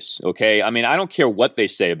do this, okay? I mean, I don't care what they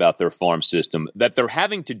say about their farm system, that they're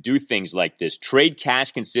having to do things like this, trade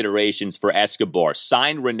cash considerations for Escobar,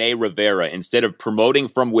 sign Rene Rivera instead of promoting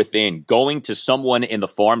from within, going to someone in the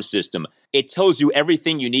farm system. it tells you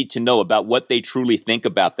everything you need to know about what they truly think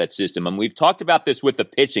about that system. And we've talked about this with the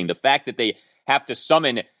pitching, the fact that they have to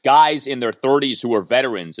summon guys in their 30s who are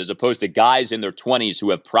veterans as opposed to guys in their 20s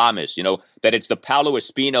who have promise, that it's the Paolo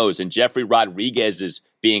Espinos and Jeffrey Rodriguez's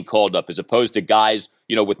being called up as opposed to guys,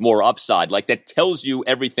 with more upside. Like, that tells you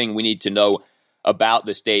everything we need to know about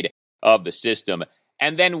the state of the system.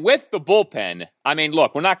 And then with the bullpen, I mean,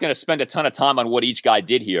 look, we're not going to spend a ton of time on what each guy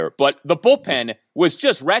did here, but the bullpen was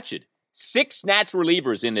just wretched. 6 Nats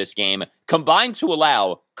relievers in this game combined to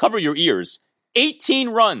allow, cover your ears, 18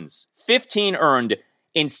 runs, 15 earned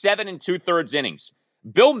in 7 2/3 innings.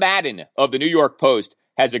 Bill Madden of the New York Post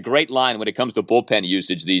has a great line when it comes to bullpen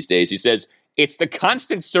usage these days. He says, it's the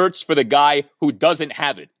constant search for the guy who doesn't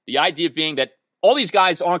have it. The idea being that all these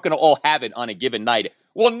guys aren't going to all have it on a given night.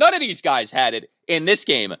 Well, none of these guys had it in this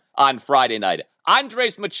game on Friday night.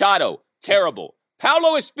 Andres Machado, terrible.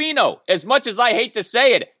 Paolo Espino, as much as I hate to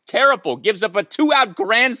say it, terrible. Gives up a 2-out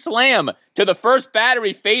grand slam to the first batter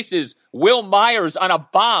he faces, Will Myers, on a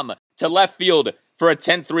bomb to left field for a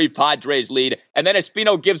 10-3 Padres lead. And then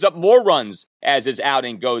Espino gives up more runs as his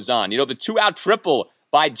outing goes on. The 2-out triple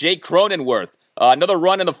by Jake Cronenworth. Another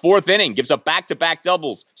run in the 4th inning, gives up back-to-back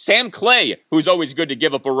doubles. Sam Clay, who's always good to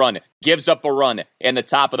give up a run, gives up a run in the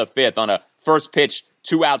top of the 5th on a first pitch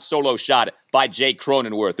 2-out solo shot by Jake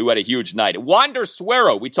Cronenworth, who had a huge night. Wander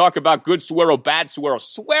Suero, we talk about good Suero, bad Suero.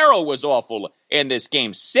 Suero was awful in this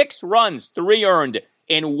game. 6 runs, 3 earned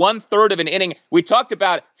in 1/3 of an inning. We talked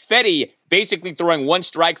about Fedde basically throwing 1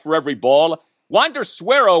 strike for every ball. Wander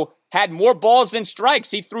Suero had more balls than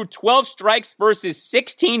strikes. He threw 12 strikes versus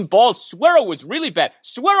 16 balls. Suero was really bad.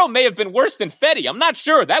 Suero may have been worse than Fedde. I'm not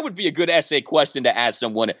sure. That would be a good essay question to ask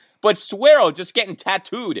someone. But Suero just getting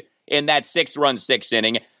tattooed in that 6-run 6th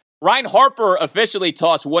inning. Ryan Harper officially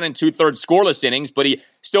tossed 1 2/3 scoreless innings, but he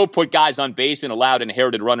still put guys on base and allowed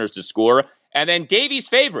inherited runners to score. And then Davey's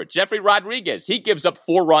favorite, Jeffrey Rodriguez, he gives up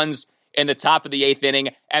 4 runs in the top of the 8th inning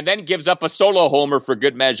and then gives up a solo homer for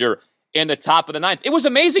good measure in the top of the 9th. It was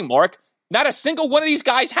amazing, Mark. Not a single one of these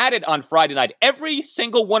guys had it on Friday night. Every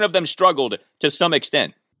single one of them struggled to some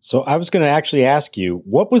extent. So I was going to actually ask you,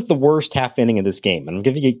 what was the worst half inning of this game? And I'm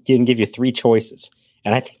going to give you 3 choices.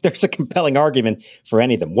 And I think there's a compelling argument for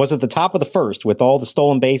any of them. Was it the top of the 1st with all the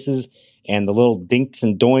stolen bases and the little dinks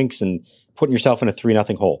and doinks and putting yourself in a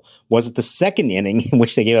 3-0 hole? Was it the 2nd inning in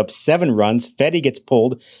which they gave up 7 runs? Fedde gets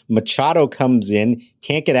pulled. Machado comes in,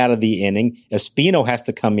 can't get out of the inning. Espino has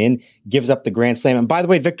to come in, gives up the grand slam. And by the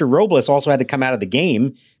way, Victor Robles also had to come out of the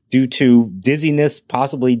game due to dizziness,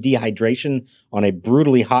 possibly dehydration on a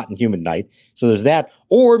brutally hot and humid night. So there's that.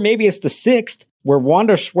 Or maybe it's the 6th where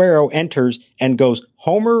Wander Suero enters and goes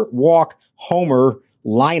homer, walk, homer,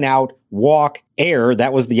 line out, walk, air.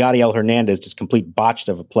 That was the Yadiel Hernandez, just complete botched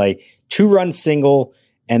of a play. 2-run single,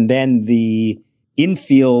 and then the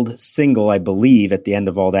infield single, I believe, at the end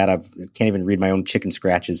of all that. I can't even read my own chicken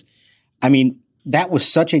scratches. I mean, that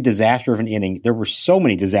was such a disaster of an inning. There were so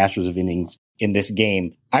many disasters of innings in this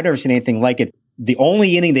game. I've never seen anything like it. The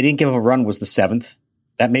only inning they didn't give up a run was the 7th.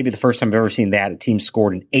 That may be the first time I've ever seen that. A team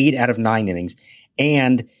scored in 8 out of 9 innings.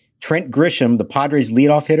 And Trent Grisham, the Padres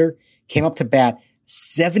leadoff hitter, came up to bat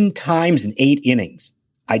 7 times in 8 innings.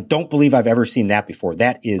 I don't believe I've ever seen that before.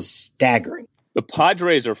 That is staggering. The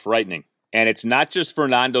Padres are frightening. And it's not just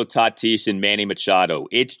Fernando Tatis and Manny Machado.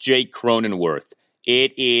 It's Jake Cronenworth.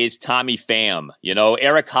 It is Tommy Pham.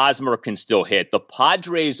 Eric Hosmer can still hit. The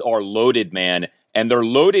Padres are loaded, man. And they're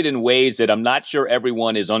loaded in ways that I'm not sure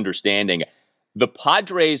everyone is understanding. The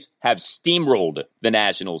Padres have steamrolled the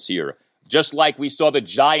Nationals here, just like we saw the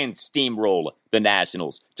Giants steamroll the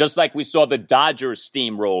Nationals, just like we saw the Dodgers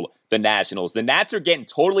steamroll the Nationals. The Nats are getting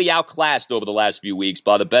totally outclassed over the last few weeks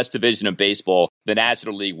by the best division in baseball, the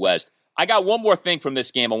National League West. I got one more thing from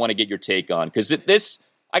this game I want to get your take on, because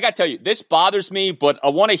I got to tell you, this bothers me, but I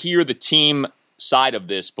want to hear the team side of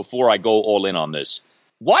this before I go all in on this.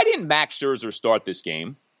 Why didn't Max Scherzer start this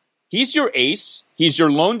game? He's your ace. He's your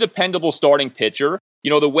lone dependable starting pitcher.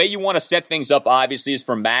 The way you want to set things up, obviously, is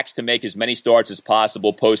for Max to make as many starts as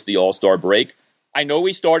possible post the All-Star break. I know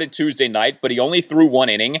he started Tuesday night, but he only threw 1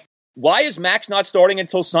 inning. Why is Max not starting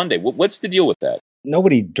until Sunday? What's the deal with that?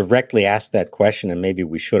 Nobody directly asked that question, and maybe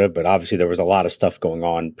we should have, but obviously there was a lot of stuff going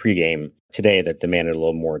on pregame today that demanded a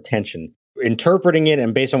little more attention. Interpreting it,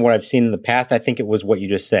 and based on what I've seen in the past, I think it was what you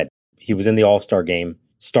just said. He was in the All-Star game,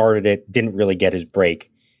 started it, didn't really get his break.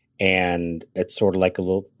 And it's sort of like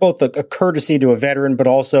both a courtesy to a veteran, but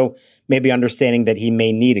also maybe understanding that he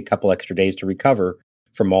may need a couple extra days to recover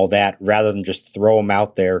from all that rather than just throw him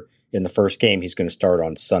out there in the first game he's going to start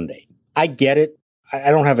on Sunday. I get it.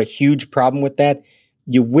 I don't have a huge problem with that.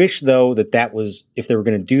 You wish, though, that was, if they were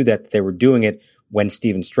going to do that, they were doing it when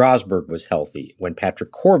Steven Strasburg was healthy, when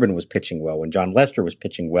Patrick Corbin was pitching well, when John Lester was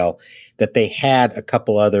pitching well, that they had a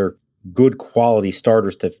couple other good quality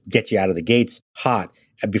starters to get you out of the gates hot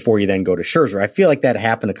before you then go to Scherzer. I feel like that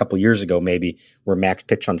happened a couple years ago, maybe, where Max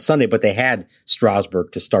pitched on Sunday, but they had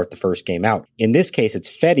Strasburg to start the first game out. In this case, it's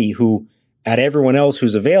Fedde who, at everyone else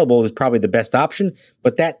who's available, is probably the best option,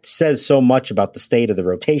 but that says so much about the state of the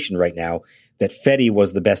rotation right now that Fedde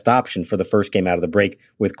was the best option for the first game out of the break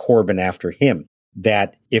with Corbin after him.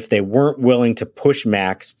 That if they weren't willing to push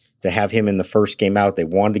Max to have him in the first game out, they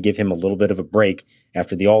wanted to give him a little bit of a break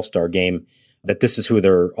after the All-Star game, that this is who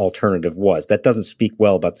their alternative was. That doesn't speak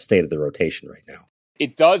well about the state of the rotation right now.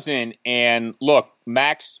 It doesn't. And look,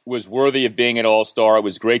 Max was worthy of being an All-Star. It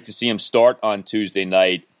was great to see him start on Tuesday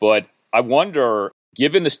night. But I wonder,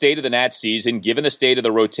 given the state of the Nats season, given the state of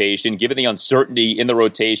the rotation, given the uncertainty in the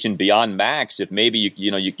rotation beyond Max, if maybe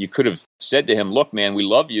you could have said to him, look, man, we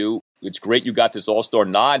love you. It's great you got this All-Star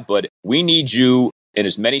nod, but we need you in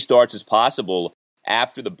as many starts as possible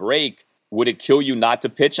after the break. Would it kill you not to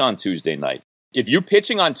pitch on Tuesday night? If you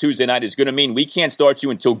pitching on Tuesday night is going to mean we can't start you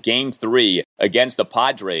until Game 3 against the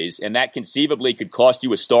Padres, and that conceivably could cost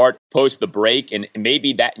you a start post the break, and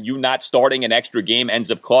maybe that you not starting an extra game ends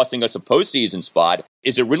up costing us a postseason spot,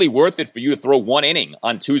 is it really worth it for you to throw one inning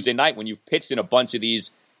on Tuesday night when you've pitched in a bunch of these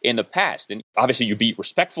in the past? And obviously you be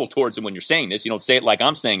respectful towards him when you're saying this. You don't say it like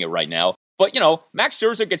I'm saying it right now. But, Max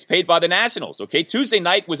Scherzer gets paid by the Nationals, okay? Tuesday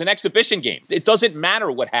night was an exhibition game. It doesn't matter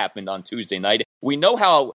what happened on Tuesday night. We know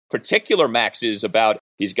how particular Max is about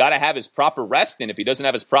he's got to have his proper rest, and if he doesn't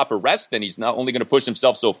have his proper rest, then he's not only going to push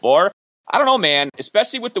himself so far. I don't know, man,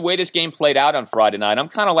 especially with the way this game played out on Friday night. I'm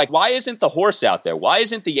kind of like, why isn't the horse out there? Why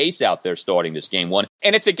isn't the ace out there starting this game one?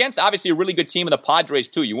 And it's against, obviously, a really good team in the Padres,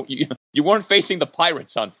 too. You weren't facing the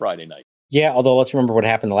Pirates on Friday night. Yeah, although let's remember what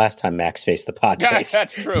happened the last time Max faced the Padres.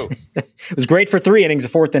 That's true. It was great for 3 innings. The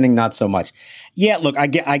 4th inning, not so much. Yeah, look, I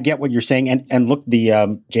get what you're saying. And look,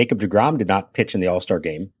 the Jacob deGrom did not pitch in the All-Star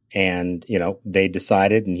game. And, they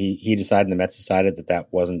decided, and he decided, and the Mets decided that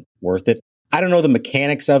wasn't worth it. I don't know the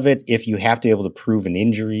mechanics of it, if you have to be able to prove an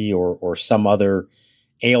injury or some other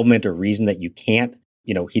ailment or reason that you can't.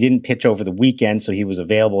 He didn't pitch over the weekend, so he was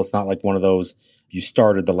available. It's not like one of those, you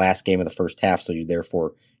started the last game of the first half, so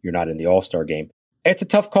you're not in the All-Star game. It's a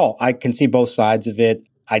tough call. I can see both sides of it.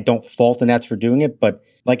 I don't fault the Nats for doing it, but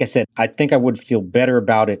like I said, I think I would feel better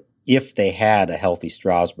about it if they had a healthy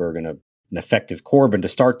Strasburg and an effective Corbin to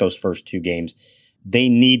start those first 2 games. They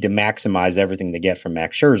need to maximize everything they get from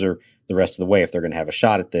Max Scherzer the rest of the way if they're going to have a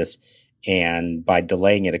shot at this. And by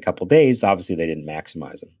delaying it a couple days, obviously they didn't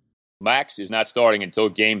maximize him. Max is not starting until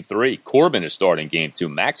Game 3. Corbin is starting Game 2.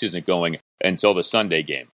 Max isn't going until the Sunday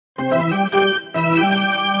game.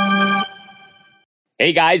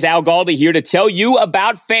 Hey guys, Al Galdi here to tell you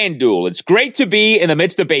about FanDuel. It's great to be in the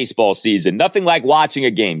midst of baseball season. Nothing like watching a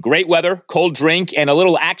game. Great weather, cold drink, and a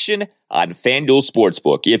little action on FanDuel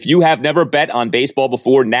Sportsbook. If you have never bet on baseball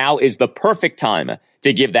before, now is the perfect time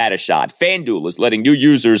to give that a shot. FanDuel is letting new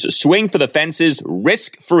users swing for the fences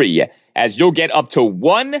risk-free, as you'll get up to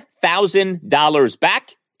 $1,000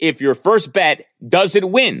 back if your first bet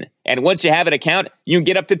doesn't win. And once you have an account, you can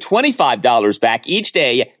get up to $25 back each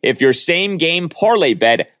day if your same game parlay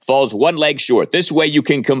bet falls one leg short. This way you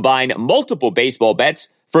can combine multiple baseball bets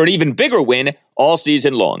for an even bigger win all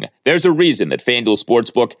season long. There's a reason that FanDuel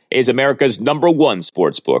Sportsbook is America's #1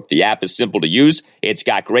 sportsbook. The app is simple to use. It's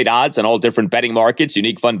got great odds on all different betting markets,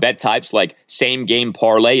 unique fun bet types like same-game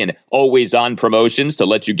parlay and always-on promotions to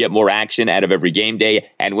let you get more action out of every game day.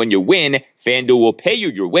 And when you win, FanDuel will pay you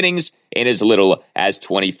your winnings in as little as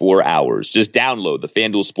 24 hours. Just download the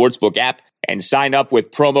FanDuel Sportsbook app and sign up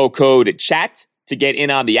with promo code CHAT to get in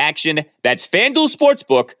on the action. That's FanDuel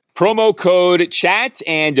Sportsbook. Promo code CHAT,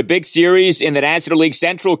 and a big series in the National League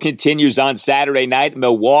Central continues on Saturday night.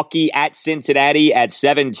 Milwaukee at Cincinnati at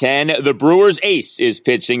 7:10. The Brewers' ace is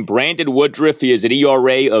pitching. Brandon Woodruff. He has an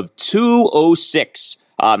ERA of 2.06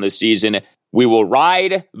 on the season. We will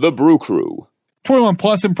ride the Brew Crew. 21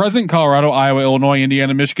 plus and present in Colorado, Iowa, Illinois,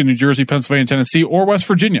 Indiana, Michigan, New Jersey, Pennsylvania, Tennessee, or West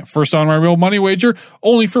Virginia. First on my real money wager,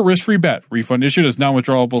 only for risk-free bet. Refund issued as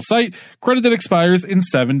non-withdrawable site. Credit that expires in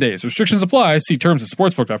 7 days. Restrictions apply. See terms at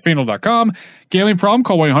sportsbook.fanduel.com. Gambling problem?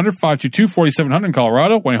 Call 1-800-522-4700 in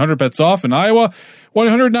Colorado. 1-800-BETS-OFF in Iowa.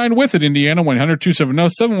 1-800-9-WITH in Indiana.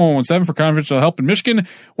 1-800-270-7117 for confidential help in Michigan.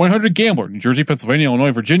 1-800-GAMBLER. New Jersey, Pennsylvania,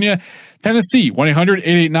 Illinois, Virginia, Tennessee.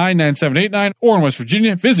 1-800-889-9789. Or in West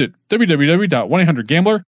Virginia, visit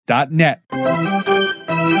www.1800gambler.net.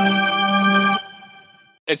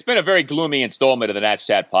 It's been a very gloomy installment of the Nats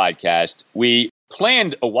Chat podcast. We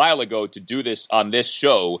planned a while ago to do this on this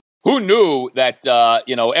show. Who knew that,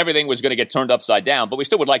 everything was going to get turned upside down, but we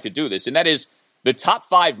still would like to do this. And that is the top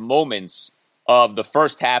 5 moments of the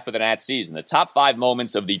first half of the Nats season, the top 5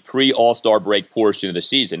 moments of the pre-All-Star break portion of the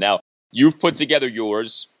season. Now, you've put together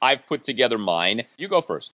yours. I've put together mine. You go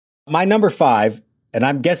first. My number 5, and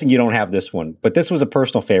I'm guessing you don't have this one, but this was a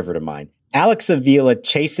personal favorite of mine. Alex Avila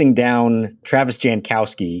chasing down Travis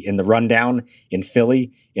Jankowski in the rundown in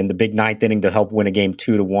Philly in the big 9th inning to help win a game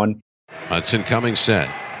 2-1. Hudson Cummings set.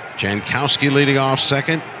 Jankowski leading off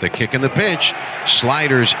second. The kick and the pitch.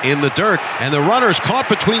 Sliders in the dirt. And the runner's caught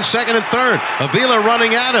between second and third. Avila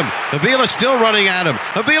running at him. Avila still running at him.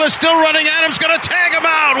 Avila still running at him. He's going to tag him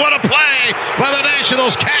out. What a play by the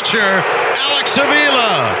Nationals catcher, Alex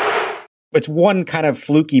Avila. It's one kind of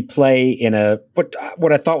fluky play but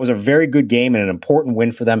what I thought was a very good game and an important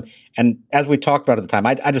win for them. And as we talked about at the time,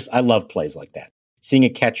 I love plays like that. Seeing a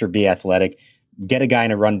catcher be athletic, get a guy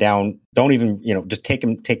in a rundown, don't even, just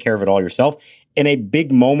take care of it all yourself. In a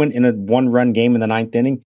big moment in a 1-run game in the 9th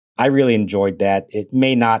inning, I really enjoyed that. It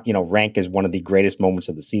may not, rank as one of the greatest moments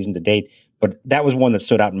of the season to date, but that was one that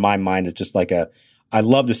stood out in my mind. It's just like I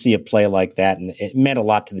love to see a play like that, and it meant a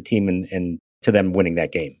lot to the team and to them winning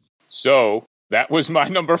that game. So that was my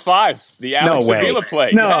number 5, the Alex Avila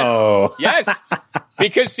play. No. Yes.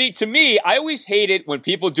 Because, see, to me, I always hate it when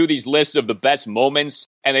people do these lists of the best moments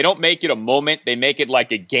and they don't make it a moment. They make it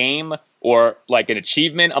like a game or like an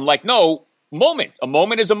achievement. I'm like, no, moment. A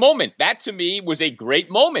moment is a moment. That, to me, was a great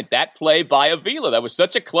moment. That play by Avila. That was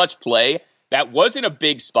such a clutch play. That was in a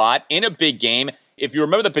big spot, in a big game. If you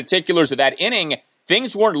remember the particulars of that inning,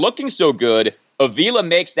 things weren't looking so good. Avila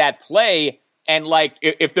makes that play. And,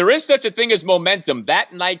 if there is such a thing as momentum,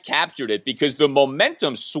 that night captured it because the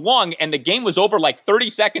momentum swung and the game was over 30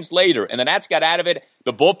 seconds later. And the Nats got out of it.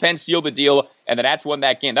 The bullpen sealed the deal, and the Nats won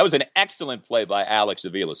that game. That was an excellent play by Alex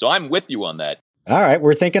Avila. So I'm with you on that. All right.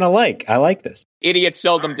 We're thinking alike. I like this. Idiots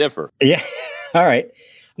seldom differ. Yeah. All right.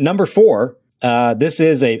 Number 4, this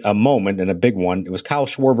is a moment and a big one. It was Kyle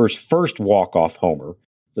Schwarber's first walk-off homer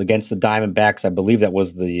against the Diamondbacks. I believe that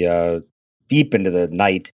was the deep into the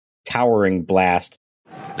night. Towering blast.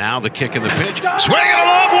 Now the kick and the pitch. Swinging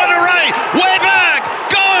along one to right. Way back.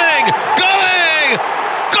 Going.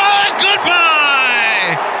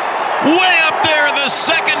 Goodbye. Way up there in the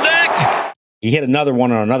second deck. He hit another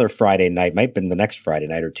one on another Friday night. Might have been the next Friday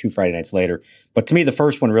night or 2 Friday nights later. But to me, the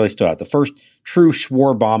first one really stood out. The first true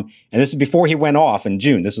Schwarbomb. And this is before he went off in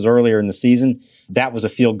June. This was earlier in the season. That was a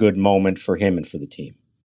feel-good moment for him and for the team.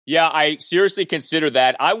 Yeah, I seriously consider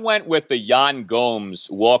that. I went with the Yan Gomes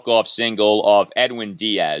walk-off single of Edwin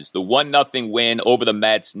Diaz, the 1-0 win over the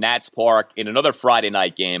Mets, Nats Park, in another Friday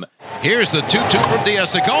night game. Here's the 2-2 from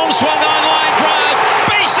Diaz to Gomes, swung on line drive,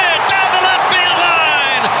 base hit down the left field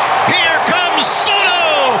line. Here comes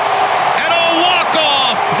Soto, and a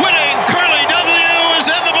walk-off winning Curly W is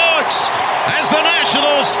in the books as the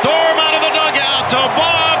Nationals storm out of the dugout to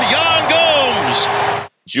Bob Yan Gomes.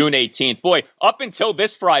 June 18th. Boy, up until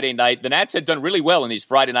this Friday night, the Nats had done really well in these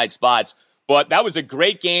Friday night spots, but that was a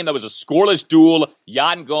great game. That was a scoreless duel.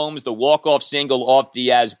 Yan Gomes, the walk-off single off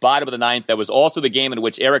Diaz, bottom of the 9th. That was also the game in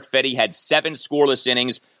which Eric Fedde had 7 scoreless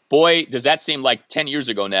innings. Boy, does that seem like 10 years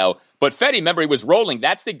ago now. But Fedde, remember, he was rolling.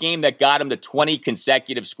 That's the game that got him to 20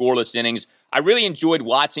 consecutive scoreless innings. I really enjoyed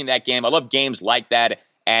watching that game. I love games like that.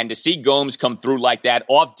 And to see Gomes come through like that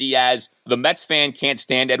off Diaz, the Mets fan can't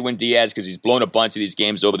stand Edwin Diaz because he's blown a bunch of these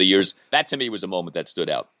games over the years. That, to me, was a moment that stood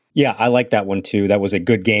out. Yeah, I like that one, too. That was a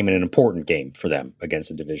good game and an important game for them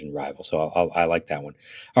against a division rival. So I like that one.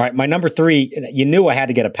 All right, my number 3, you knew I had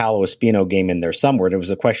to get a Paolo Espino game in there somewhere. And it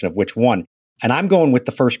was a question of which one. And I'm going with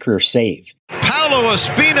the first career save. Paolo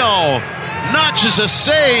Espino notches a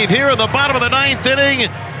save here in the bottom of the 9th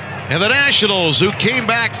inning. And the Nationals, who came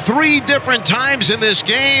back 3 different times in this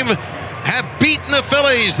game, have beaten the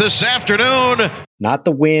Phillies this afternoon. Not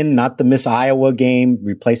the win, not the Miss Iowa game,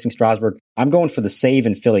 replacing Strasburg. I'm going for the save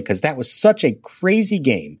in Philly because that was such a crazy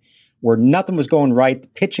game where nothing was going right. The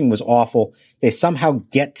pitching was awful. They somehow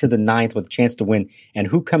get to the 9th with a chance to win. And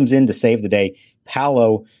who comes in to save the day?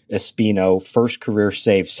 Paolo Espino, first career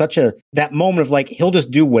save. That moment of he'll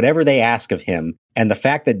just do whatever they ask of him. And the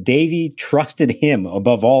fact that Davey trusted him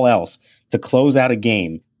above all else to close out a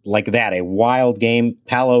game like that, a wild game.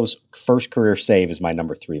 Paolo's first career save is my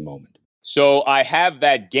number 3 moment. So I have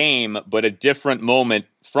that game, but a different moment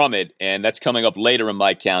from it, and that's coming up later in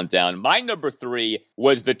my countdown. My number 3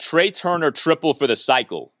 was the Trey Turner triple for the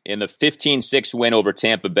cycle in the 15-6 win over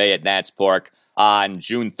Tampa Bay at Nats Park on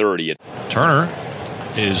June 30th. Turner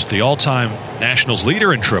is the all-time Nationals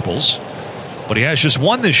leader in triples, but he has just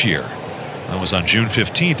one this year. That was on June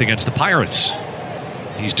 15th against the Pirates.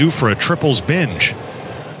 He's due for a triples binge.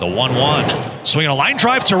 The 1-1. Swinging a line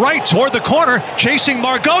drive to right toward the corner. Chasing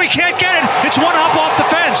Margot. He can't get it. It's one hop off the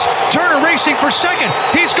fence. Turner racing for second.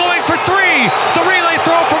 He's going for three. The relay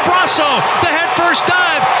throw from Brasso. The head first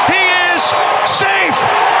dive. He is safe.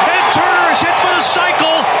 And Turner is hit for the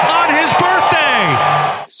cycle on his birthday.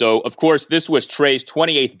 So, of course, this was Trey's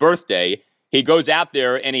 28th birthday. He goes out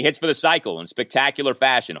there and he hits for the cycle in spectacular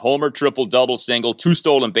fashion. Homer, triple, double, single, 2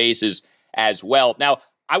 stolen bases as well. Now,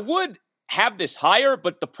 I would have this higher,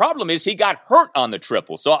 but the problem is he got hurt on the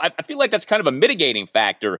triple. So I feel like that's kind of a mitigating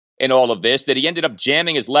factor in all of this, that he ended up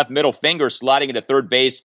jamming his left middle finger, sliding into third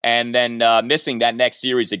base, and then missing that next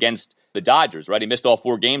series against the Dodgers, right? He missed all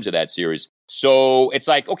 4 games of that series. So it's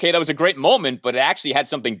like, okay, that was a great moment, but it actually had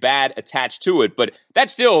something bad attached to it. But that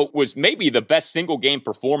still was maybe the best single game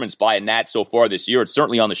performance by a Nat so far this year. It's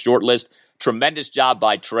certainly on the short list. Tremendous job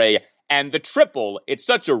by Trey. And the triple, it's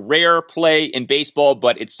such a rare play in baseball,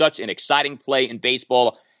 but it's such an exciting play in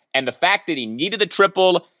baseball. And the fact that he needed the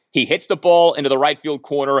triple, he hits the ball into the right field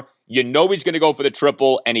corner, you know he's going to go for the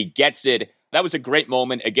triple, and he gets it. That was a great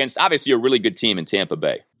moment against, obviously, a really good team in Tampa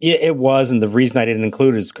Bay. Yeah, it was, and the reason I didn't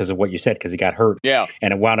include it is because of what you said, because he got hurt. Yeah.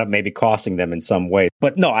 And it wound up maybe costing them in some way.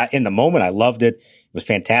 But no, in the moment, I loved it. It was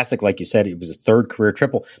fantastic. Like you said, it was a 3rd career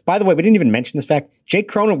triple. By the way, we didn't even mention this fact.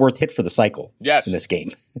 Jake Cronenworth hit for the cycle in this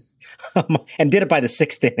game. And did it by the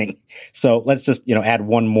 6th inning. So let's just, add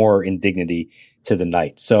one more indignity to the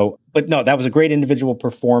night. So, but no, that was a great individual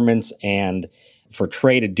performance. And for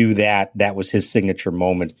Trey to do that, that was his signature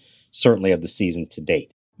moment, certainly of the season to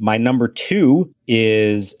date. My number 2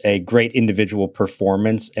 is a great individual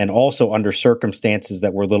performance and also under circumstances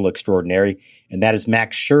that were a little extraordinary. And that is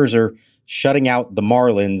Max Scherzer shutting out the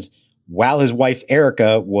Marlins while his wife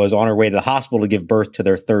Erica was on her way to the hospital to give birth to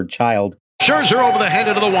their 3rd child. Scherzer over the head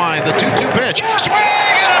into the wide. The 2-2 pitch. Swing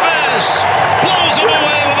and a miss. Blows him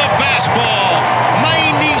away with a fastball.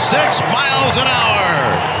 96 miles an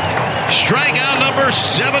hour. Strikeout number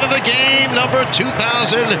 7 of the game. Number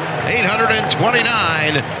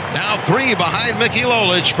 2,829. Now 3 behind Mickey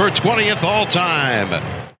Lolich for 20th all time.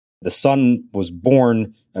 The son was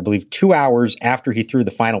born, I believe, 2 hours after he threw the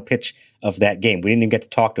final pitch of that game. We didn't even get to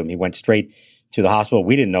talk to him. He went straight to the hospital.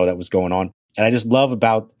 We didn't know that was going on. And I just love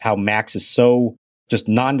about how Max is so just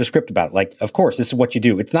nondescript about it. Like, of course, this is what you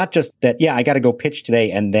do. It's not just that, I got to go pitch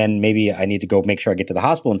today and then maybe I need to go make sure I get to the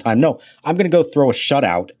hospital in time. No, I'm going to go throw a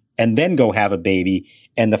shutout and then go have a baby.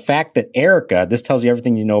 And the fact that Erica, this tells you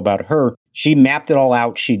everything you know about her, she mapped it all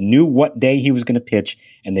out. She knew what day he was going to pitch,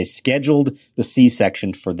 and they scheduled the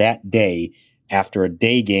C-section for that day after a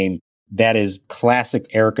day game. That is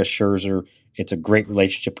classic Erica Scherzer. It's a great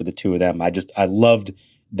relationship with the two of them. I loved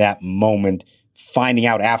that moment, finding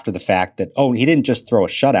out after the fact that, he didn't just throw a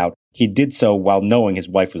shutout. He did so while knowing his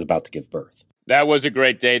wife was about to give birth. That was a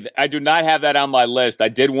great day. I do not have that on my list. I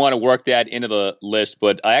did want to work that into the list,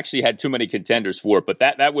 but I actually had too many contenders for it. But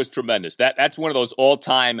that was tremendous. That's one of those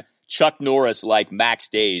all-time Chuck Norris-like Max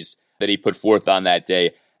days that he put forth on that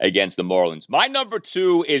day against the Marlins. My number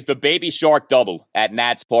 2 is the Baby Shark double at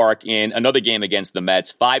Nats Park in another game against the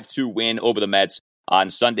Mets. 5-2 win over the Mets on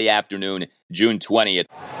Sunday afternoon, June 20th.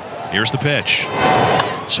 Here's the pitch.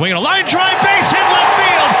 Swinging a line drive, base hit left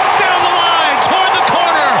field, down the line, toward the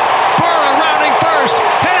corner. Burra rounding first,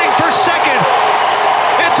 heading for second.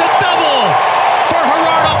 It's a double for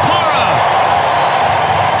Gerardo Parra.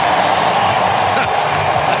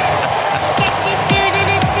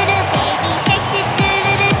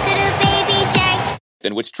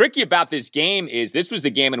 And what's tricky about this game is this was the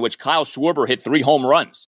game in which Kyle Schwarber hit 3 home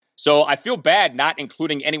runs. So I feel bad not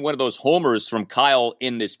including any one of those homers from Kyle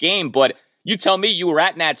in this game, but you tell me you were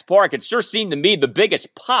at Nats Park. It sure seemed to me the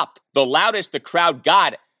biggest pop, the loudest the crowd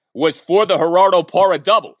got was for the Gerardo Parra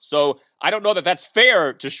double. So I don't know that that's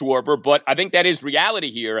fair to Schwarber, but I think that is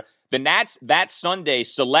reality here. The Nats that Sunday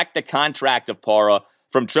select the contract of Parra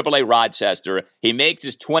from AAA Rochester. He makes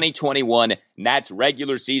his 2021 Nats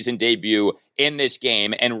regular season debut in this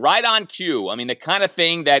game. And right on cue, I mean, the kind of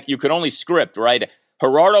thing that you could only script, right?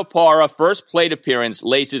 Gerardo Parra, first plate appearance,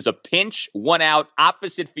 laces a pinch, 1-out,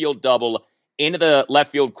 opposite field double into the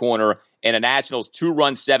left field corner in a Nationals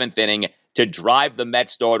 2-run 7th inning to drive the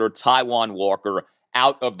Mets starter Taijuan Walker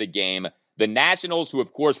out of the game. The Nationals, who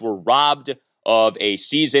of course were robbed of a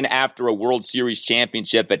season after a World Series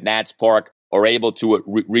championship at Nats Park, are able to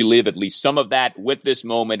relive at least some of that with this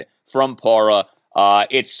moment from Parra.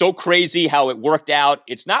 It's so crazy how it worked out.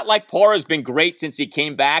 It's not like Parra's been great since he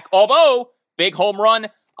came back, although big home run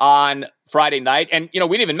on Friday night. And, we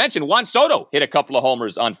didn't even mention Juan Soto hit a couple of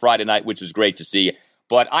homers on Friday night, which was great to see.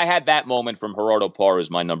 But I had that moment from Gerardo Parra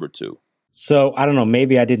as my number 2. So I don't know,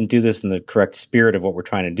 maybe I didn't do this in the correct spirit of what we're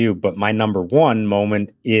trying to do, but my number one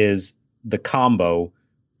moment is the combo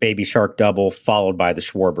Baby Shark double followed by the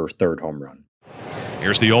Schwarber third home run.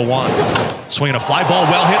 Here's the 0-1. Swinging a fly ball,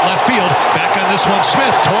 well hit left field. Back on this one,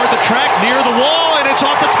 Smith toward the track, near the wall, and it's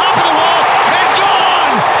off the top of the wall, and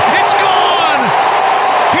gone! It's gone!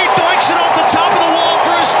 He doinks it off the top of the wall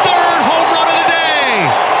for his third home run of the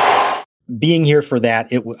day! Being here for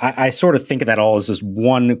that, I sort of think of that all as just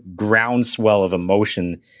one groundswell of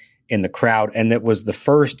emotion in the crowd, and it was the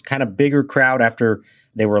first kind of bigger crowd after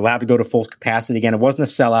they were allowed to go to full capacity again. It wasn't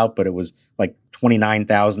a sellout, but it was like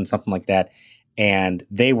 29,000, something like that. And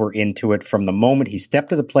they were into it from the moment he stepped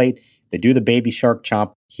to the plate. They do the Baby Shark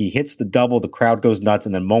chomp. He hits the double. The crowd goes nuts.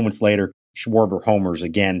 And then moments later, Schwarber homers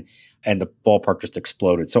again. And the ballpark just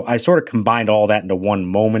exploded. So I sort of combined all that into one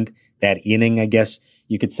moment, that inning, I guess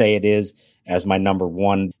you could say it is, as my number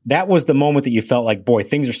one. That was the moment that you felt like, boy,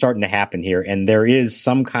 things are starting to happen here. And there is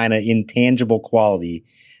some kind of intangible quality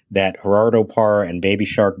that Gerardo Parra and Baby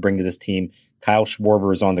Shark bring to this team. Kyle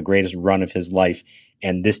Schwarber is on the greatest run of his life.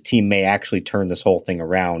 And this team may actually turn this whole thing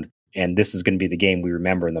around. And this is going to be the game we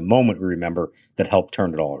remember and the moment we remember that helped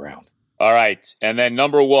turn it all around. All right. And then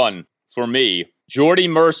number one for me, Jordy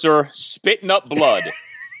Mercer spitting up blood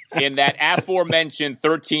in that aforementioned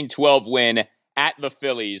 13-12 win at the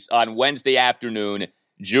Phillies on Wednesday afternoon,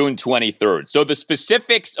 June 23rd. So the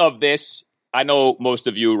specifics of this, I know most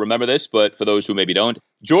of you remember this, but for those who maybe don't,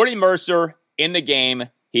 Jordy Mercer in the game,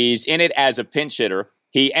 he's in it as a pinch hitter.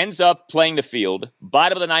 He ends up playing the field.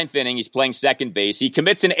 Bottom of the ninth inning, he's playing second base. He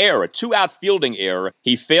commits an error, a two-out fielding error.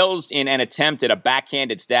 He fails in an attempt at a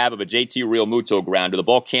backhanded stab of a JT Realmuto grounder. The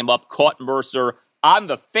ball came up, caught Mercer on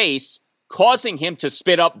the face, causing him to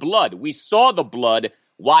spit up blood. We saw the blood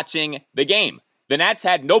watching the game. The Nats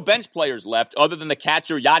had no bench players left other than the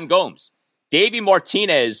catcher, Yan Gomes. Davey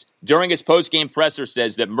Martinez, during his post-game presser,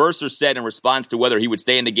 says that Mercer said in response to whether he would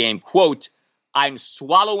stay in the game, quote, "I'm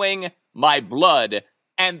swallowing my blood."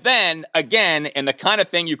 And then, again, in the kind of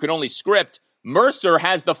thing you could only script, Mercer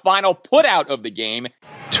has the final putout of the game.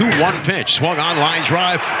 2-1 pitch, swung on, line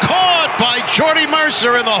drive, caught by Jordy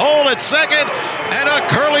Mercer in the hole at second, and a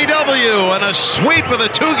curly W and a sweep of the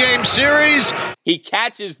two-game series. He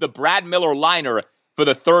catches the Brad Miller liner for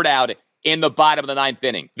the third out in the bottom of the ninth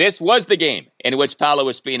inning. This was the game in which Paolo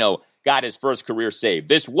Espino got his first career save.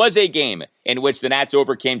 This was a game in which the Nats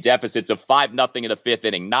overcame deficits of 5-0 in the fifth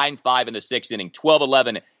inning, 9-5 in the sixth inning,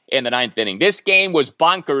 12-11 in the ninth inning. This game was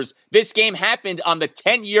bonkers. This game happened on the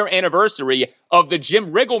 10-year anniversary of the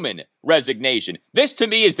Jim Riggleman resignation. This, to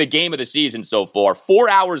me, is the game of the season so far. 4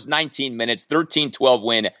 hours, 19 minutes, 13-12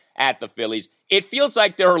 win at the Phillies. It feels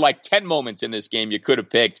like there are like 10 moments in this game you could have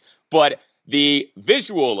picked, but the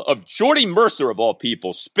visual of Jordy Mercer, of all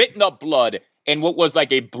people, spitting up blood in what was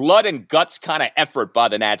like a blood and guts kind of effort by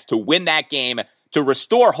the Nats to win that game, to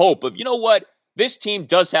restore hope of, you know what, this team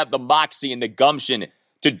does have the moxie and the gumption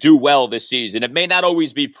to do well this season. It may not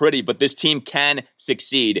always be pretty, but this team can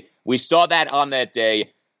succeed. We saw that on that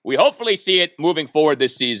day. We hopefully see it moving forward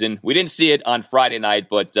this season. We didn't see it on Friday night,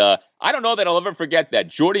 but I don't know that I'll ever forget that.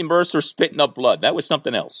 Jordy Mercer spitting up blood. That was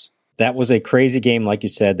something else. That was a crazy game, like you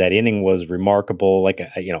said. That inning was remarkable. Like,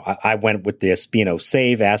 I went with the Espino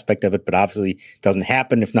save aspect of it, but obviously it doesn't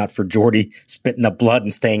happen if not for Jordy spitting up blood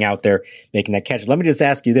and staying out there making that catch. Let me just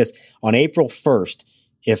ask you this. On April 1st,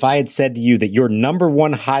 if I had said to you that your number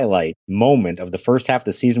one highlight moment of the first half of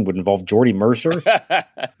the season would involve Jordy Mercer,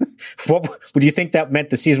 what would you think that meant?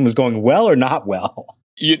 The season was going well or not well?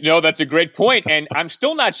 You know, that's a great point. And I'm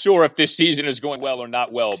still not sure if this season is going well or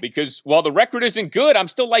not well, because while the record isn't good, I'm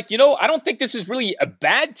still like, I don't think this is really a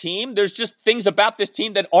bad team. There's just things about this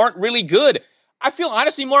team that aren't really good. I feel,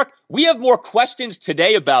 honestly, Mark, we have more questions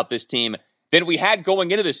today about this team than we had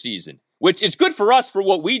going into the season, which is good for us for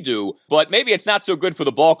what we do, but maybe it's not so good for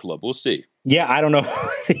the ball club. We'll see. Yeah, I don't know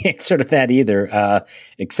the answer to that either,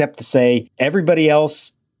 except to say everybody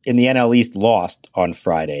else in the NL East lost on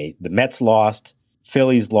Friday. The Mets lost.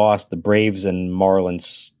 Phillies lost. The Braves and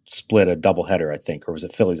Marlins split a doubleheader, I think. Or was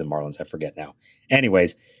it Phillies and Marlins? I forget now.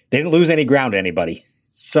 Anyways, they didn't lose any ground to anybody.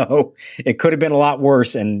 So it could have been a lot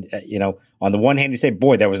worse. And, on the one hand, you say,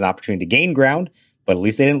 boy, that was an opportunity to gain ground, but at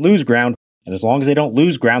least they didn't lose ground. And as long as they don't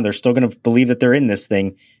lose ground, they're still going to believe that they're in this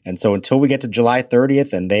thing. And so until we get to July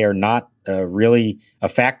 30th and they are not really a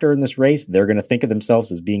factor in this race, they're going to think of themselves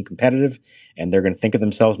as being competitive, and they're going to think of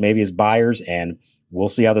themselves maybe as buyers. And we'll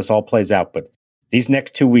see how this all plays out. But these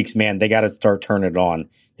next 2 weeks, man, they got to start turning it on.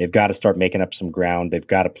 They've got to start making up some ground. They've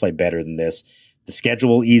got to play better than this. The schedule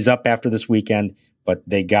will ease up after this weekend, but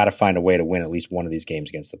they got to find a way to win at least one of these games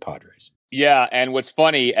against the Padres. Yeah, and what's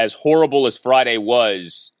funny, as horrible as Friday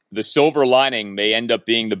was, the silver lining may end up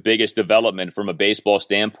being the biggest development from a baseball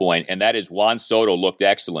standpoint, and that is Juan Soto looked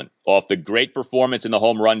excellent. Off the great performance in the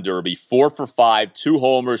home run derby, 4 for 5, 2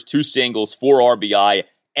 homers, 2 singles, 4 RBI.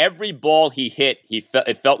 Every ball he hit,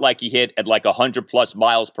 it felt like he hit at like 100-plus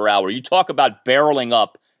miles per hour. You talk about barreling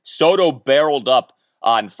up. Soto barreled up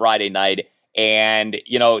on Friday night, and,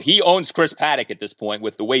 he owns Chris Paddock at this point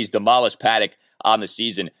with the way he's demolished Paddock on the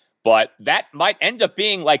season. But that might end up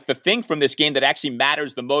being like the thing from this game that actually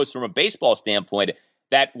matters the most from a baseball standpoint,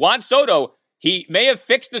 that Juan Soto, he may have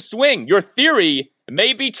fixed the swing. Your theory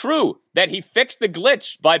may be true that he fixed the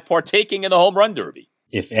glitch by partaking in the home run derby.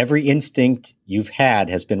 If every instinct you've had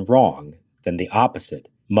has been wrong, then the opposite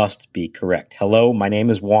must be correct. Hello, my name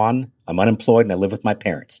is Juan. I'm unemployed and I live with my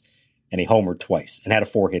parents. And he homered twice and had a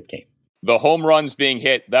 4-hit game. The home runs being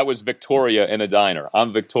hit, that was Victoria in a diner.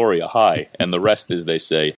 I'm Victoria, hi. And the rest, as they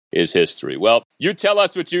say, is history. Well, you tell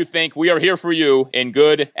us what you think. We are here for you in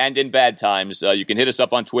good and in bad times. You can hit us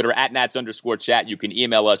up on Twitter at @Nats_chat. You can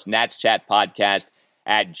email us,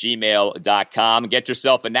 natschatpodcast@gmail.com. Get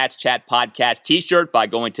yourself a Nats Chat Podcast t-shirt by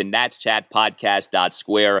going to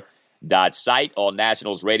natschatpodcast.square.site. All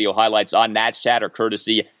Nationals radio highlights on Nats Chat are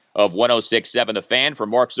courtesy of 106.7 The Fan. For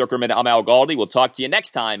Mark Zuckerman, I'm Al Galdi. We'll talk to you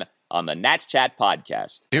next time on the Nats Chat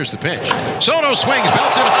Podcast. Here's the pitch. Soto swings,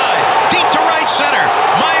 belts it high, deep to right center.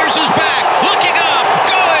 Myers is back, looking up,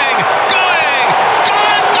 going,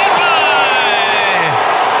 gone, goodbye!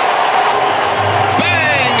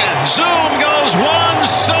 Bang! Zoom goes Juan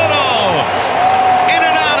Soto. In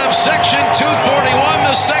and out of section 241,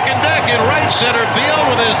 the second deck in right center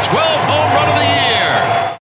field with his 12th home run of the year.